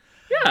Heaven?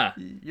 Yeah.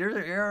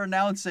 You're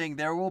announcing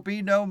there will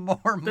be no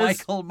more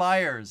Michael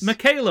Myers.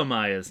 Michaela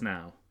Myers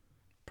now.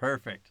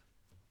 Perfect.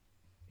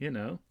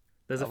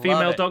 There's a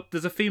female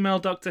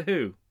Doctor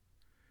Who.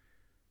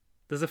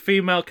 There's a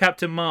female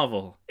Captain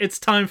Marvel. It's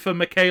time for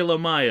Michaela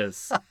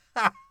Myers.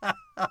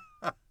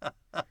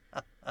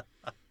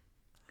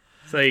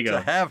 So there you go.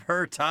 To have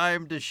her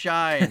time to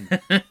shine.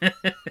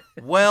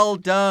 Well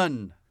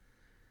done.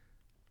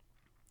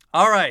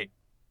 All right.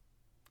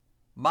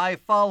 My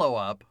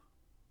follow-up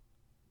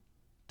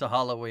to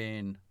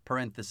Halloween,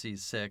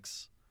 parentheses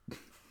 6,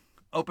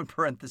 open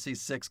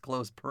parentheses 6,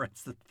 close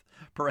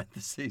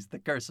parentheses, The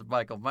Curse of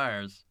Michael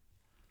Myers.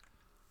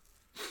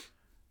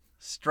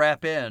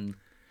 Strap in.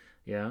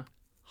 Yeah.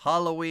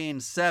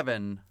 Halloween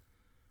 7,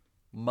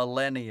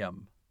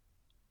 Millennium.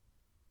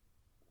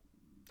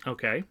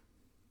 Okay.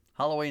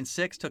 Halloween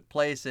 6 took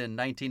place in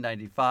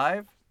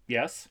 1995.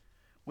 Yes.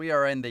 We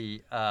are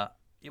in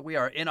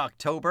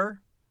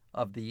October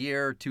of the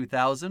year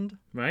 2000.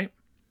 Right.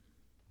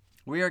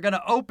 We are going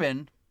to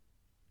open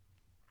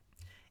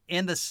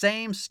in the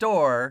same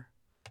store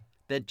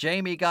that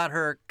Jamie got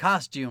her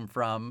costume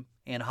from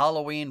in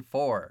Halloween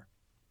 4.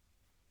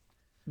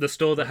 The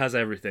store that has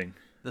everything.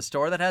 The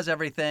store that has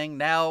everything,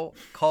 now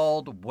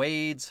called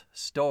Wade's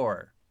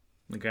Store.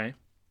 Okay.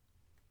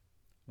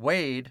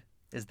 Wade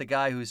is the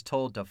guy who's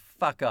told to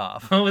fuck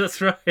off. Oh, that's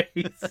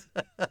right.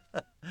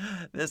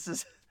 This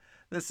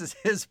is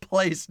his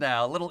place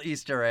now. A little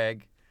Easter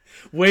egg.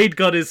 Wade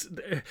got his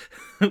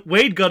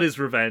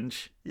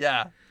revenge.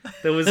 Yeah.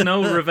 There was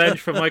no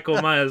revenge for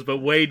Michael Myers, but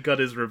Wade got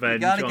his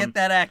revenge. You gotta get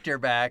that actor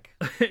back.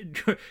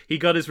 He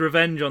got his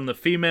revenge on the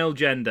female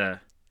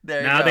gender.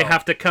 There you now go. they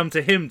have to come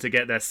to him to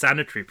get their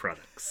sanitary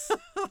products.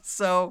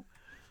 So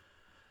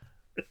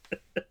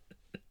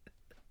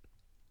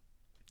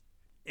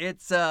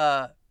it's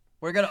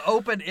we're gonna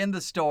open in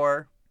the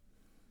store,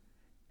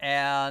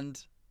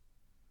 and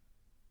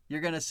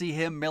you're gonna see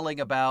him milling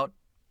about,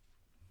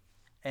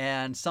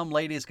 and some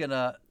lady's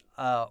gonna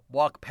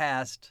walk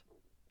past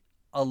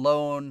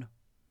alone.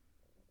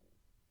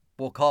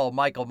 We'll call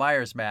Michael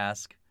Myers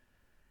mask,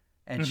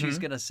 and she's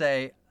gonna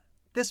say,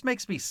 "This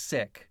makes me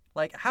sick.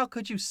 Like, how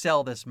could you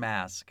sell this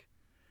mask?"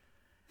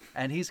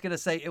 And he's going to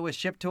say, "It was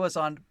shipped to us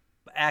on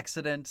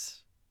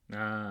accident.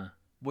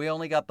 We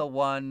only got the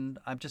one.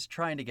 I'm just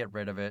trying to get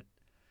rid of it."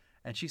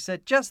 And she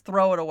said, "Just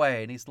throw it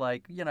away." And he's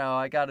like,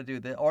 "I got to do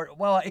this." Or,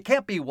 well, it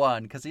can't be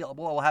one because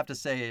we'll have to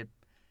say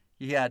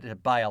he had to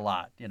buy a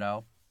lot,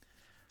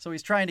 So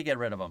he's trying to get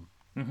rid of them.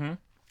 Mm-hmm.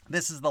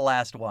 This is the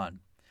last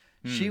one.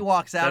 She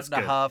walks out in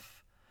a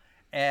huff,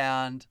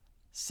 and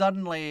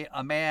suddenly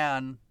a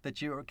man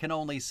that you can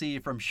only see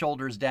from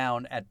shoulders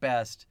down at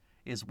best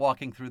is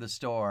walking through the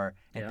store,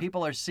 and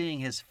people are seeing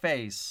his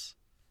face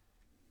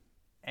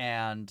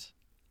and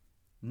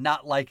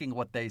not liking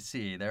what they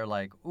see. They're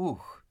like, ooh.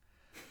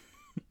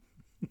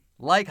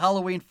 Like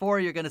Halloween 4,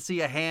 you're going to see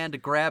a hand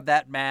grab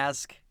that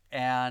mask,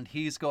 and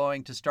he's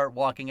going to start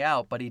walking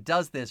out, but he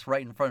does this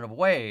right in front of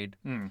Wade,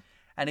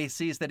 and he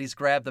sees that he's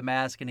grabbed the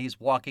mask, and he's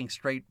walking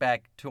straight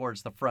back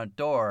towards the front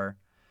door.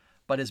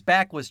 But his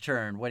back was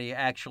turned when he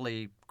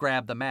actually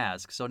grabbed the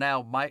mask. So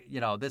now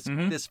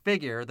this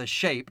figure, the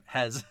shape,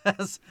 has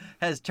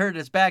turned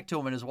his back to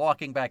him and is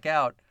walking back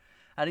out.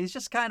 And he's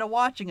just kind of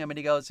watching him, and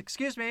he goes,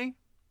 "Excuse me.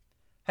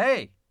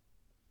 Hey,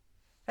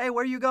 where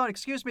are you going?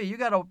 Excuse me, you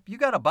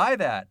gotta buy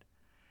that."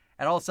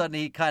 And all of a sudden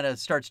he kind of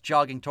starts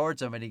jogging towards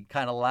him, and he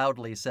kind of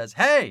loudly says,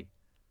 "Hey!"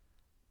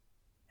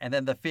 And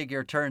then the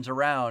figure turns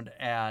around,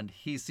 and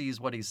he sees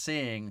what he's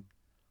seeing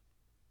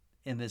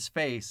in this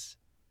face.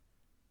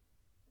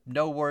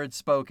 No words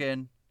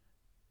spoken.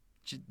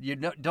 You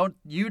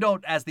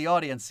don't as the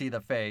audience see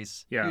the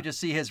face. Yeah. You just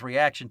see his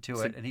reaction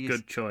to it, and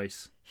good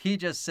choice. He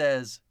just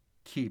says,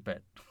 "Keep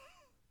it."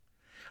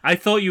 I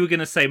thought you were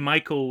gonna say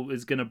Michael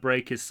is gonna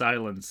break his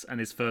silence, and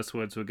his first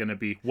words were gonna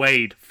be,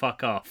 "Wade,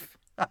 fuck off."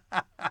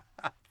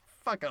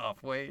 Fuck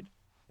off, Wade.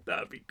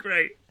 That'd be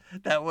great.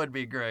 That would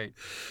be great.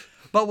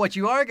 But what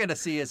you are gonna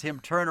see is him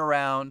turn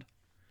around,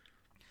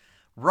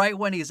 right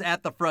when he's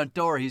at the front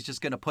door, he's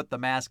just going to put the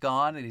mask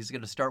on and he's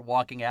going to start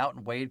walking out,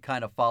 and Wade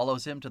kind of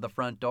follows him to the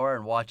front door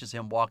and watches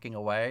him walking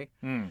away.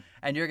 And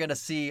you're going to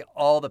see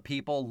all the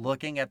people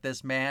looking at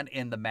this man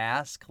in the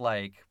mask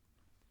like,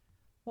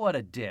 what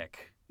a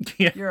dick.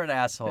 Yeah. You're an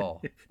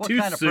asshole. What Too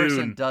kind of soon.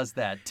 person does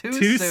that?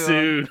 Too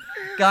soon.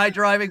 Guy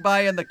driving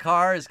by in the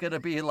car is going to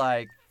be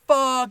like,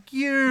 fuck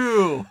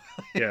you.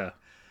 Yeah.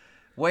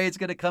 Wade's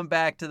going to come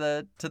back to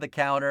the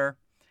counter,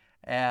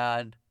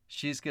 and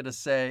she's going to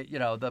say,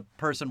 the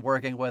person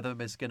working with him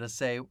is going to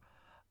say,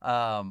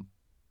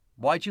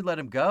 why'd you let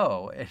him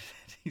go? And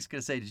he's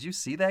going to say, did you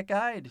see that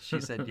guy? And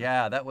she said,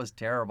 yeah, that was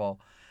terrible.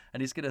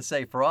 And he's going to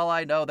say, for all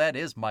I know, that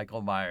is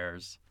Michael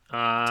Myers.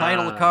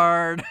 Title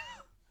card,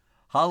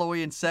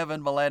 Halloween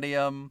 7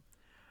 Millennium.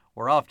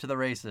 We're off to the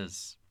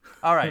races.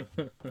 All right.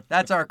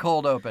 That's our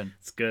cold open.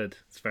 It's good.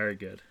 It's very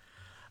good.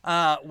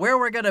 Where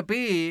we're going to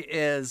be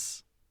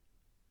is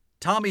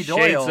Tommy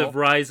Doyle. Shades of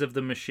Rise of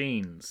the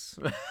Machines.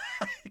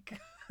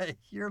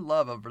 Your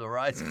love of the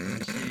Rise of the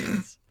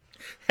Machines.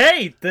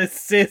 Hey,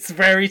 this is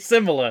very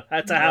similar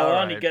to how All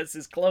Arnie right. gets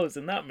his clothes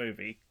in that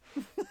movie.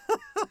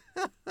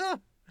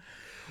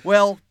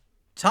 Well,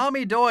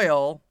 Tommy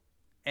Doyle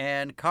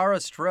and Kara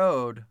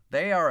Strode,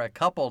 they are a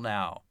couple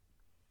now.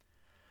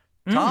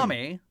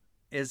 Tommy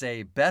is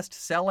a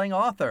best-selling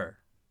author.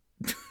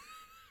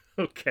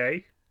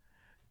 Okay.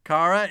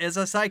 Kara is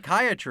a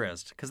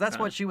psychiatrist, because that's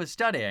what she was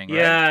studying,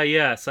 right?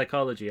 Yeah,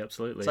 psychology,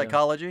 absolutely.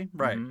 Psychology,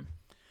 right. Mhm.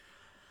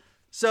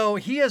 So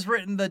he has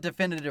written the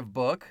definitive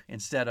book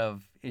instead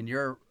of, in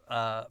your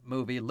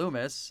movie,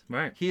 Loomis.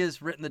 Right. He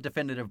has written the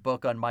definitive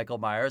book on Michael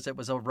Myers. It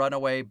was a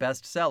runaway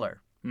bestseller.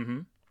 Mm-hmm.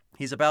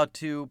 He's about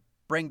to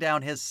bring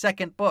down his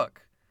second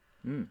book,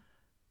 Mm.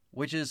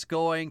 which is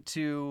going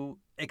to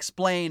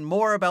explain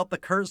more about the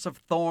Curse of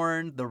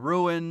Thorn, the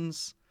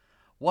ruins,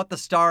 what the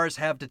stars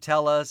have to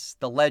tell us,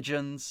 the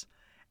legends.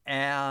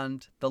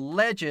 And the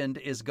legend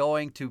is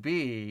going to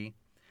be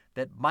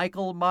that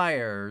Michael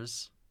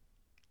Myers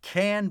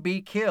can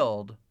be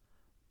killed,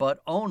 but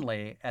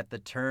only at the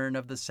turn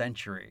of the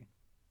century,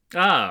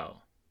 Oh.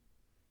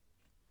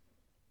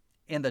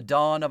 in the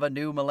dawn of a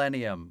new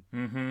millennium.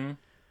 Mm-hmm.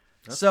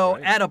 So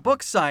great. at a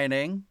book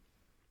signing,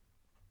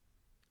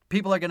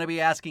 people are going to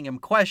be asking him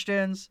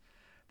questions.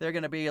 They're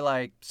going to be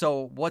like,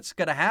 so what's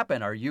going to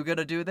happen? Are you going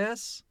to do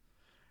this?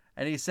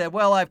 And he said,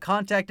 well, I've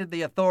contacted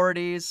the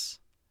authorities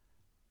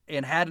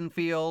in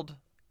Haddonfield.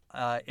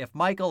 If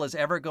Michael is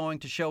ever going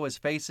to show his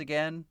face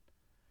again,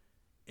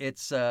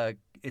 it's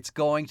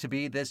going to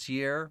be this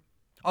year.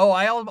 Oh,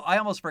 I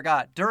almost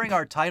forgot. During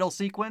our title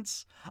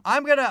sequence,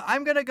 I'm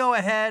gonna go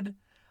ahead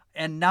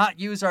and not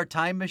use our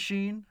time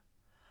machine.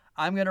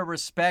 I'm gonna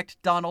respect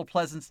Donald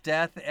Pleasant's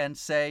death and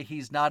say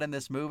he's not in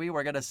this movie.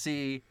 We're gonna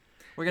see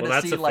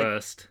That's a like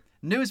first.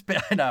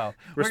 no.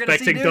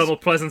 Respecting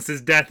Donald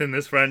Pleasance's death in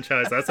this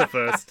franchise, that's a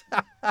first.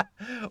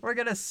 We're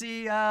gonna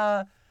see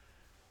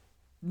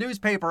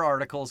newspaper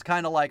articles,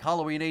 kind of like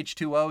Halloween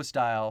H2O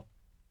style.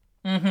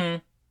 Mm-hmm.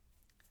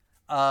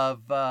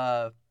 Of,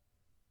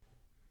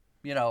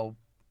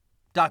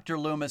 Dr.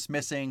 Loomis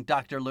missing,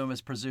 Dr.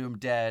 Loomis presumed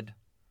dead.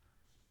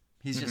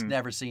 He's just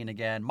never seen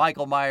again.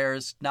 Michael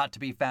Myers not to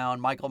be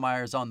found. Michael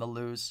Myers on the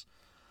loose.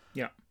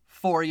 Yeah.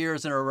 4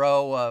 years in a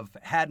row of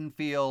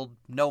Haddonfield,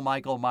 no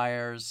Michael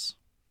Myers.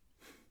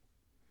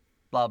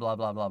 Blah, blah,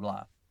 blah, blah,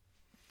 blah.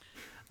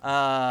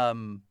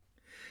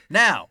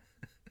 Now,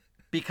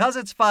 because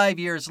it's 5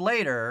 years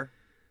later,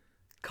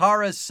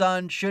 Kara's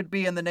son should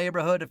be in the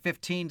neighborhood of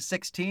 15,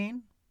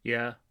 16.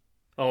 Yeah.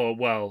 Oh,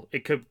 well,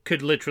 it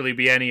could literally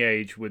be any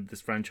age with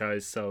this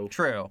franchise, so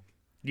True.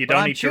 you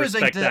don't need to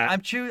respect that.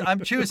 I'm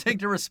choosing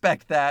to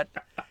respect that.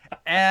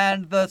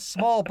 And the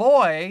small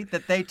boy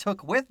that they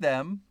took with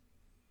them,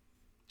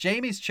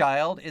 Jamie's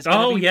child, is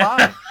going to be 5.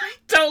 I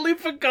totally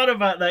forgot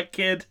about that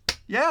kid.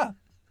 Yeah.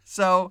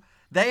 So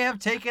they have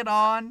taken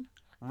on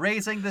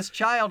raising this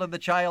child, and the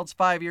child's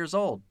 5 years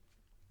old.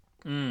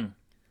 Mm.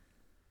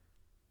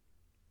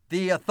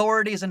 The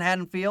authorities in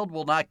Haddonfield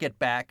will not get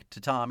back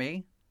to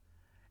Tommy.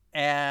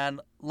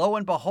 And lo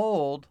and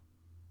behold,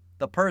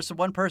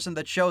 one person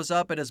that shows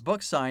up at his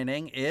book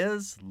signing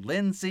is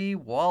Lindsay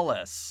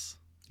Wallace.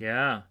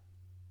 Yeah.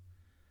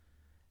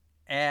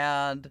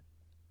 And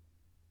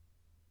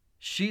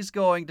she's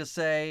going to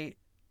say,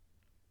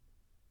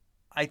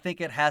 I think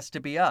it has to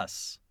be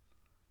us.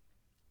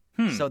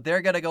 So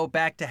they're going to go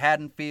back to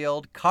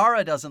Haddonfield.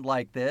 Kara doesn't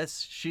like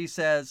this. She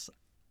says,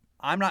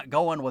 I'm not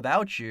going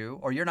without you,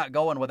 or you're not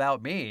going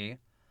without me.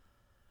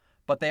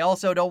 But they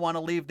also don't want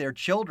to leave their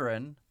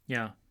children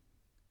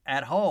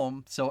at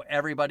home, so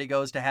everybody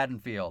goes to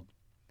Haddonfield.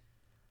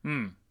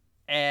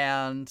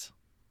 And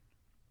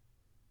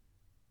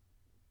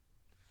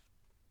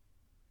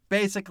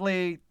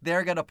basically,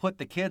 they're going to put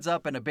the kids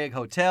up in a big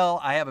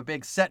hotel. I have a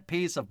big set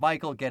piece of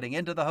Michael getting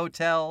into the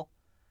hotel.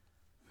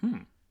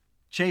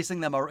 Chasing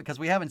them, because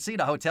we haven't seen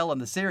a hotel in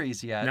the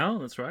series yet. No,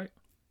 that's right.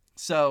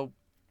 So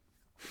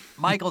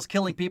Michael's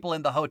killing people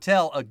in the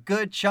hotel. A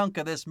good chunk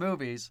of this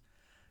movie's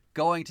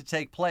going to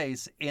take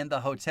place in the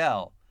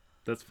hotel.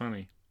 That's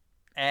funny.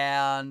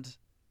 And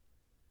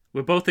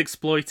We're both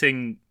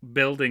exploiting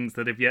buildings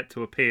that have yet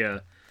to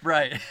appear.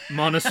 Right.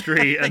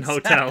 Monastery and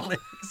hotel.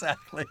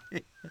 Exactly.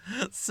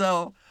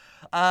 So,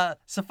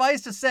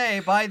 suffice to say,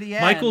 by the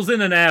end... Michael's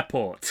in an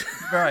airport.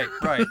 Right.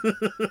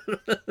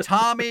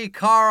 Tommy,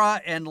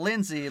 Kara, and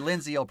Lindsay.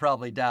 Lindsay will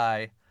probably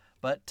die.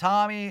 But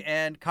Tommy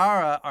and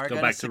Kara are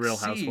going to succeed Real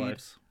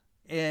Housewives.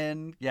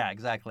 in,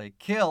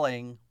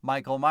 killing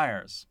Michael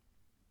Myers.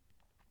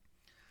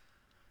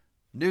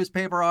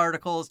 Newspaper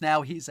articles,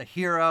 now he's a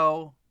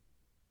hero.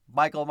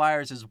 Michael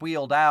Myers is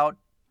wheeled out.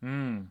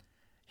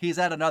 He's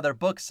at another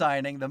book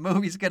signing. The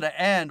movie's going to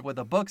end with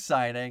a book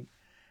signing,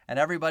 and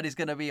everybody's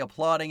going to be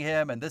applauding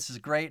him, and this is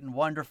great and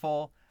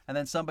wonderful. And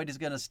then somebody's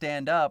going to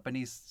stand up, and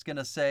he's going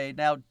to say,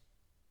 now,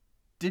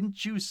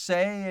 didn't you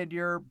say in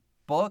your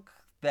book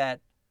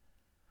that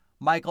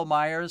Michael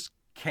Myers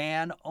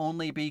can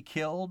only be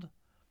killed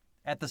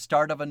at the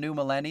start of a new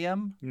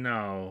millennium?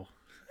 No.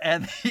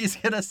 And he's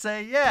going to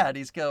say, yeah. And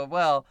he's going,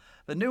 well,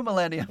 the new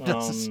millennium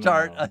doesn't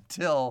start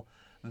until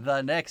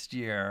the next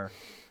year.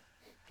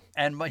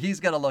 And he's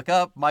going to look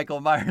up.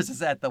 Michael Myers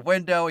is at the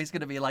window. He's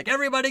going to be like,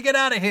 everybody get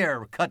out of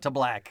here. Cut to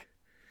black.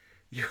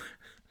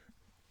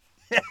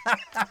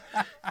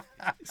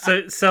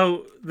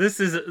 So this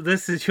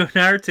is your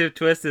narrative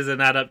twist is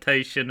an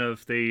adaptation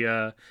of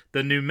the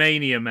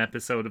Newmanium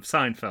episode of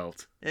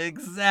Seinfeld.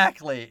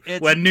 Exactly.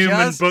 It's where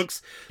Newman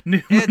books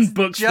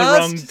the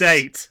wrong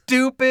date.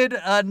 Stupid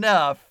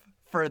enough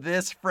for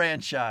this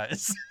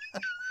franchise.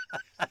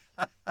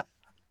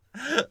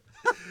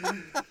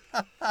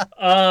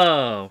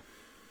 Oh.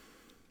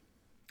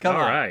 Come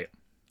on. All right.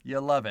 You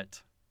love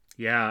it.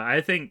 Yeah,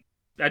 I think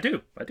I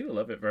do. I do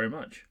love it very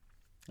much.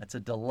 It's a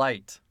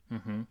delight.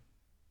 Mm-hmm.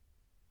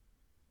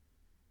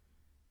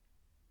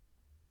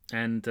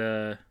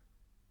 And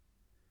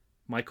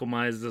Michael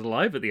Myers is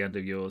alive at the end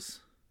of yours.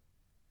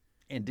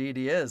 Indeed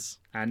he is.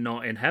 And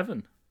not in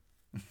heaven.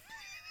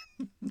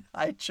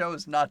 I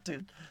chose not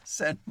to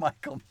send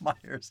Michael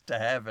Myers to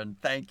heaven.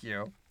 Thank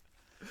you.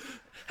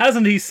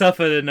 Hasn't he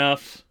suffered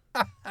enough?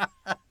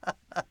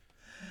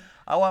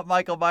 I want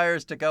Michael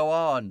Myers to go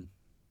on.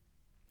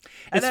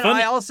 And It's then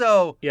funny. I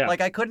also, Yeah.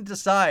 I couldn't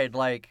decide,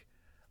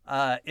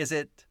 is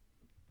it,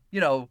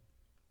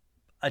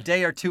 a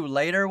day or two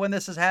later when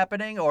this is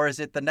happening, or is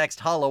it the next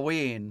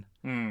Halloween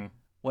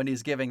when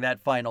he's giving that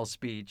final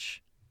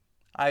speech?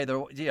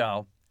 Either,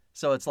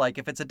 so it's like,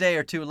 if it's a day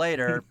or two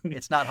later,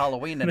 it's not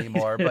Halloween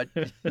anymore, but...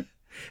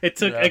 It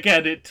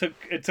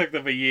took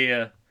them a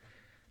year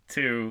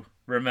to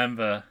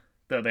remember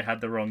that they had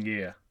the wrong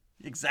year.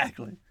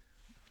 Exactly.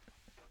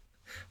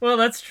 Well,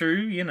 that's true,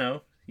 you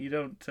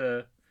don't,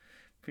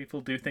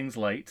 people do things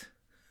late.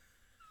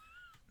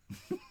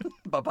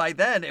 But by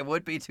then, it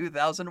would be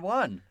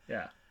 2001.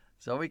 Yeah.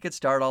 So we could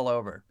start all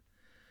over.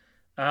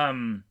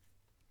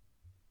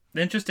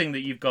 Interesting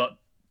that you've got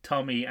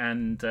Tommy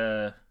and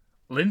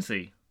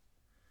Lindsay.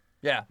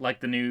 Yeah. Like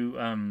the new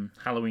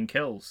Halloween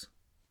Kills.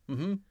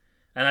 Mm-hmm.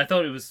 And I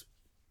thought it's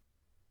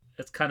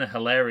kind of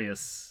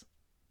hilarious.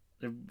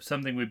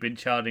 Something we've been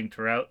charting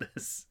throughout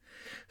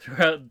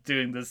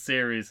doing this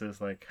series is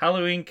like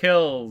Halloween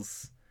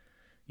Kills,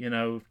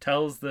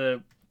 tells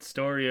the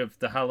story of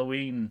the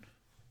Halloween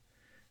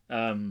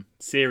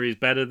series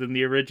better than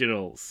the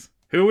originals.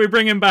 Who are we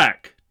bringing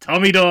back?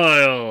 Tommy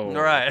Doyle.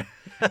 Right.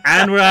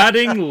 And we're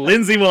adding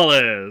Lindsay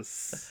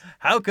Wallace.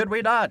 How could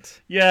we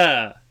not?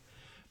 Yeah.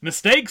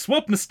 Mistakes?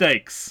 What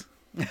mistakes?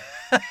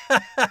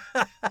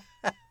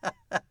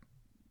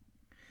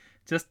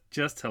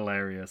 Just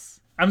hilarious.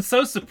 I'm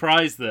so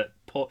surprised that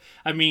Paul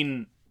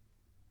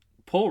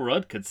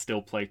Rudd could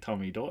still play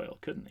Tommy Doyle,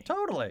 couldn't he?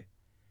 Totally.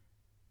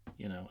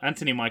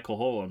 Anthony Michael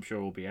Hall, I'm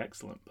sure, will be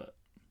excellent, but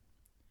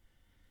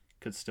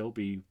could still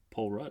be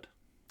Paul Rudd.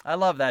 I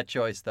love that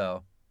choice,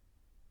 though.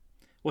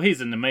 Well,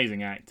 he's an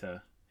amazing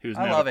actor who's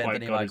I never love quite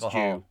Anthony got Michael his due.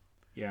 Hall.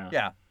 Yeah.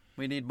 Yeah.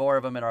 We need more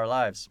of him in our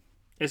lives.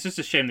 It's just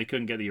a shame they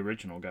couldn't get the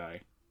original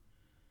guy.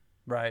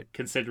 Right.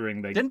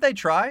 Considering they... Didn't they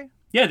try?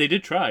 Yeah, they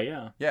did try,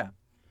 yeah. Yeah.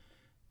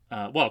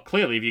 Well,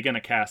 clearly, if you're going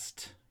to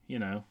cast,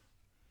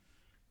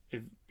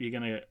 if you're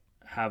going to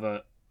have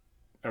a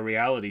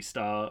reality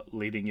star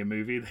leading your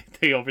movie,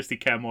 they obviously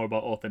care more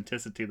about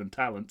authenticity than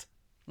talent.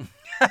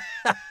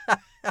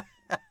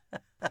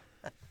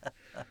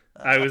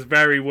 I was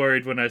very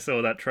worried when I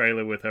saw that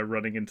trailer with her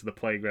running into the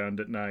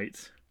playground at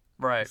night.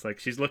 Right. It's like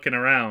she's looking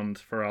around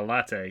for a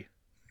latte.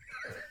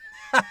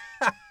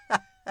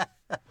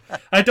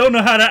 I don't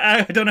know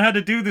how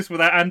to do this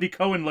without Andy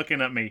Cohen looking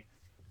at me.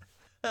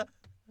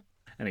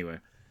 Anyway,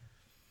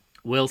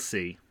 we'll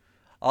see.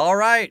 All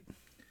right.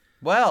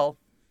 Well,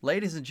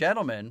 ladies and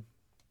gentlemen,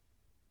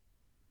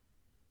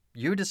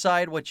 you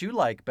decide what you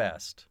like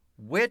best.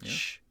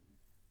 Which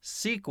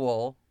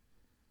sequel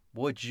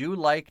would you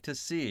like to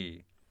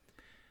see?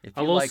 If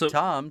you like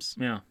Tom's,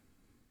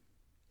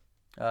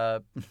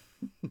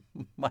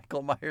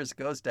 Michael Myers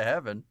Goes to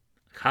Heaven.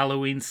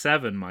 Halloween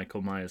 7,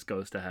 Michael Myers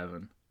Goes to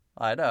Heaven.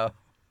 I know.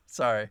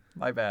 Sorry,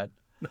 my bad.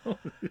 No,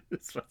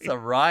 it's fine. It's a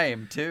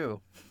rhyme, too.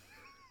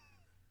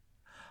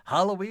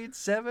 Halloween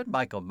 7,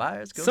 Michael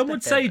Myers Goes Some to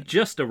would Heaven. say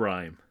just a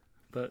rhyme.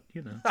 but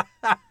you know.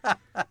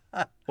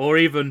 Or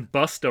even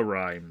Busta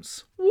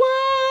Rhymes.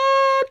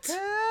 What?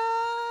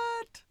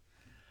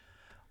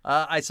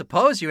 I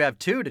suppose you have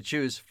two to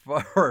choose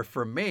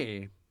for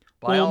me.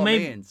 By all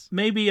means.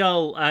 Maybe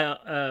I'll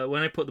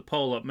when I put the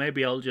poll up,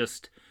 maybe I'll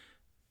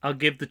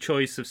give the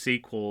choice of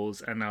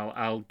sequels, and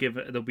I'll give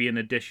it. There'll be an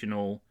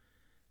additional.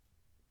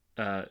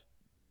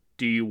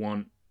 Do you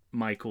want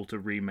Michael to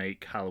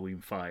remake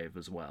Halloween 5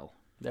 as well?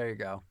 There you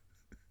go.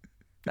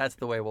 That's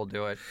the way we'll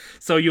do it.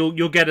 So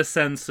you'll get a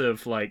sense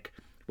of like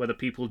whether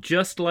people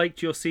just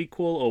liked your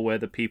sequel or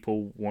whether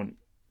people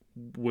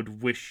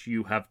would wish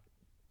you have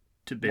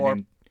to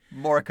been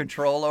more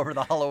control over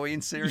the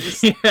Halloween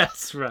series.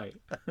 Yes, right.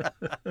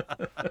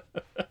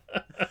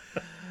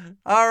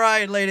 All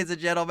right, ladies and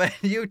gentlemen,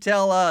 you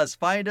tell us.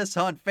 Find us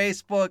on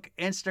Facebook,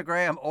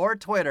 Instagram, or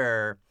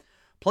Twitter.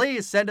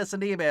 Please send us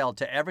an email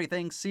to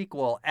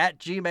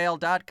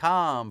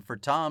everythingsequel@gmail.com. For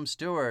Tom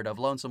Stewart of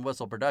Lonesome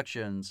Whistle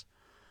Productions,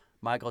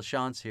 Michael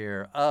Shantz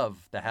here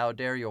of the How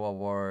Dare You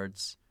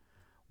Awards.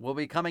 We'll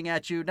be coming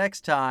at you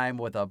next time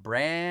with a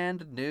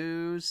brand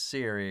new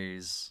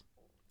series.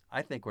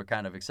 I think we're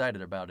kind of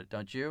excited about it,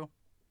 don't you?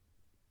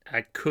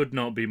 I could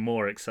not be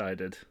more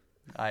excited.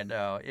 I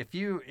know. If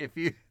you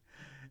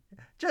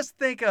just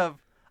think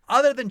of,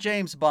 other than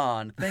James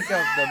Bond, think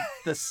of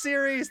the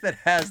series that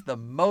has the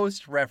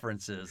most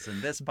references in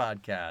this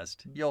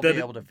podcast. You'll be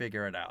able to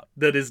figure it out.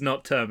 That is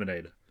not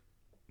Terminator.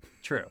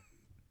 True.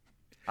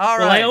 All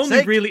right. I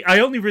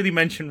only really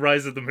mentioned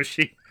Rise of the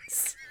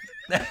Machines.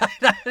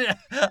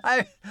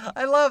 I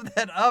love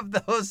that of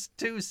those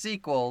two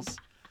sequels.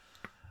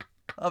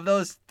 Of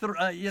those,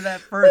 that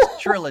first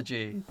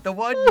trilogy, the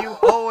one you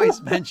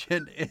always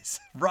mention is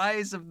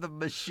Rise of the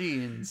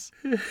Machines.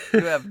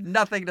 You have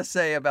nothing to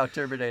say about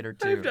Terminator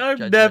 2.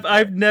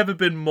 I've never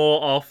been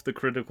more off the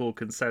critical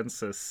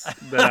consensus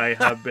than I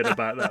have been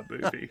about that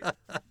movie.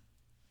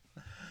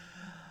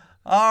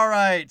 All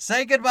right,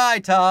 say goodbye,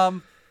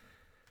 Tom.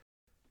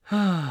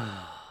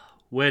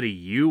 Where do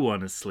you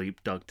want to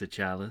sleep, Dr.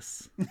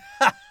 Chalice?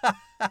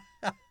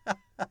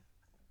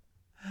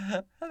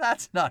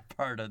 That's not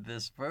part of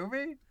this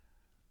movie.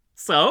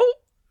 So?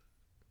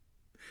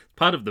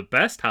 Part of the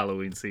best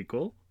Halloween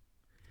sequel.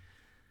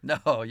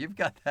 No, you've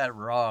got that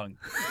wrong.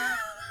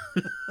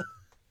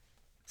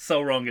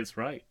 So wrong it's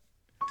right.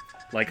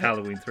 Like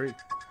Halloween 3.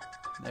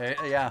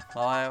 Yeah,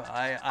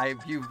 well,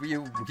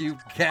 you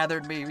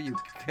gathered me, you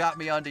got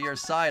me onto your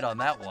side on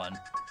that one.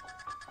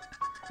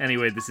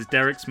 Anyway, this is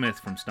Derek Smith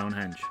from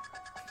Stonehenge.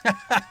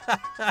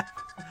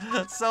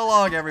 So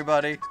long,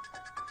 everybody.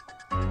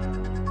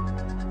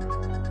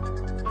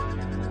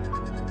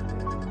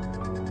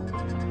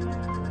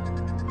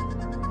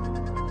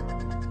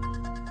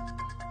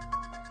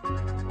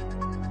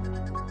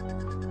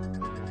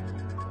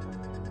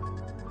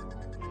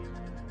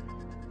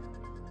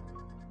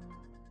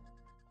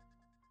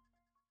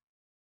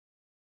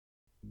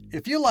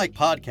 If you like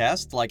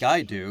podcasts like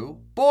I do,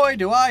 boy,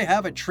 do I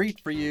have a treat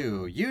for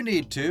you. You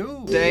need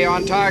to stay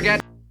on target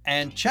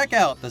and check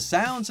out the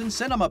Sounds in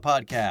Cinema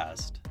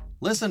podcast.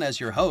 Listen as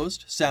your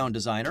host, sound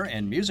designer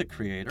and music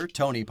creator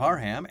Tony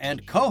Parham,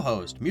 and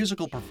co-host,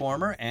 musical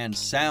performer and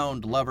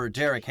sound lover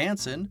Derek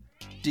Hansen,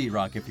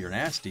 D-Rock if you're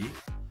nasty,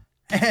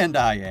 and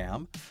I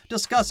am,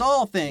 discuss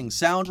all things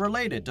sound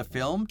related to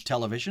film,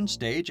 television,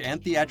 stage,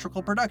 and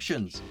theatrical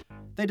productions.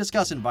 They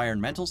discuss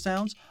environmental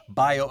sounds,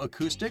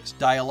 bioacoustics,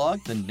 dialogue,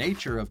 the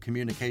nature of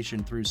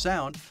communication through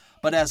sound,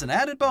 but as an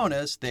added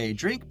bonus, they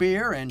drink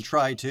beer and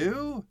try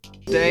to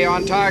stay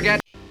on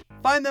target.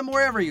 Find them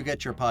wherever you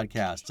get your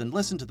podcasts and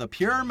listen to the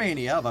pure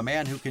mania of a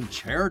man who can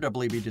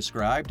charitably be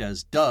described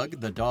as Doug,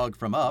 the dog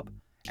from Up,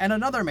 and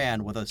another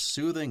man with a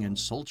soothing and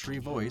sultry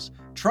voice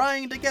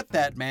trying to get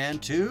that man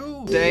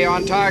to stay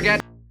on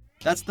target.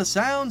 That's the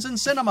Sounds in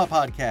Cinema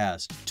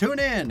podcast. Tune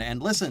in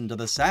and listen to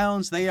the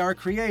sounds they are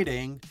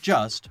creating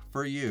just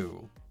for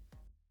you.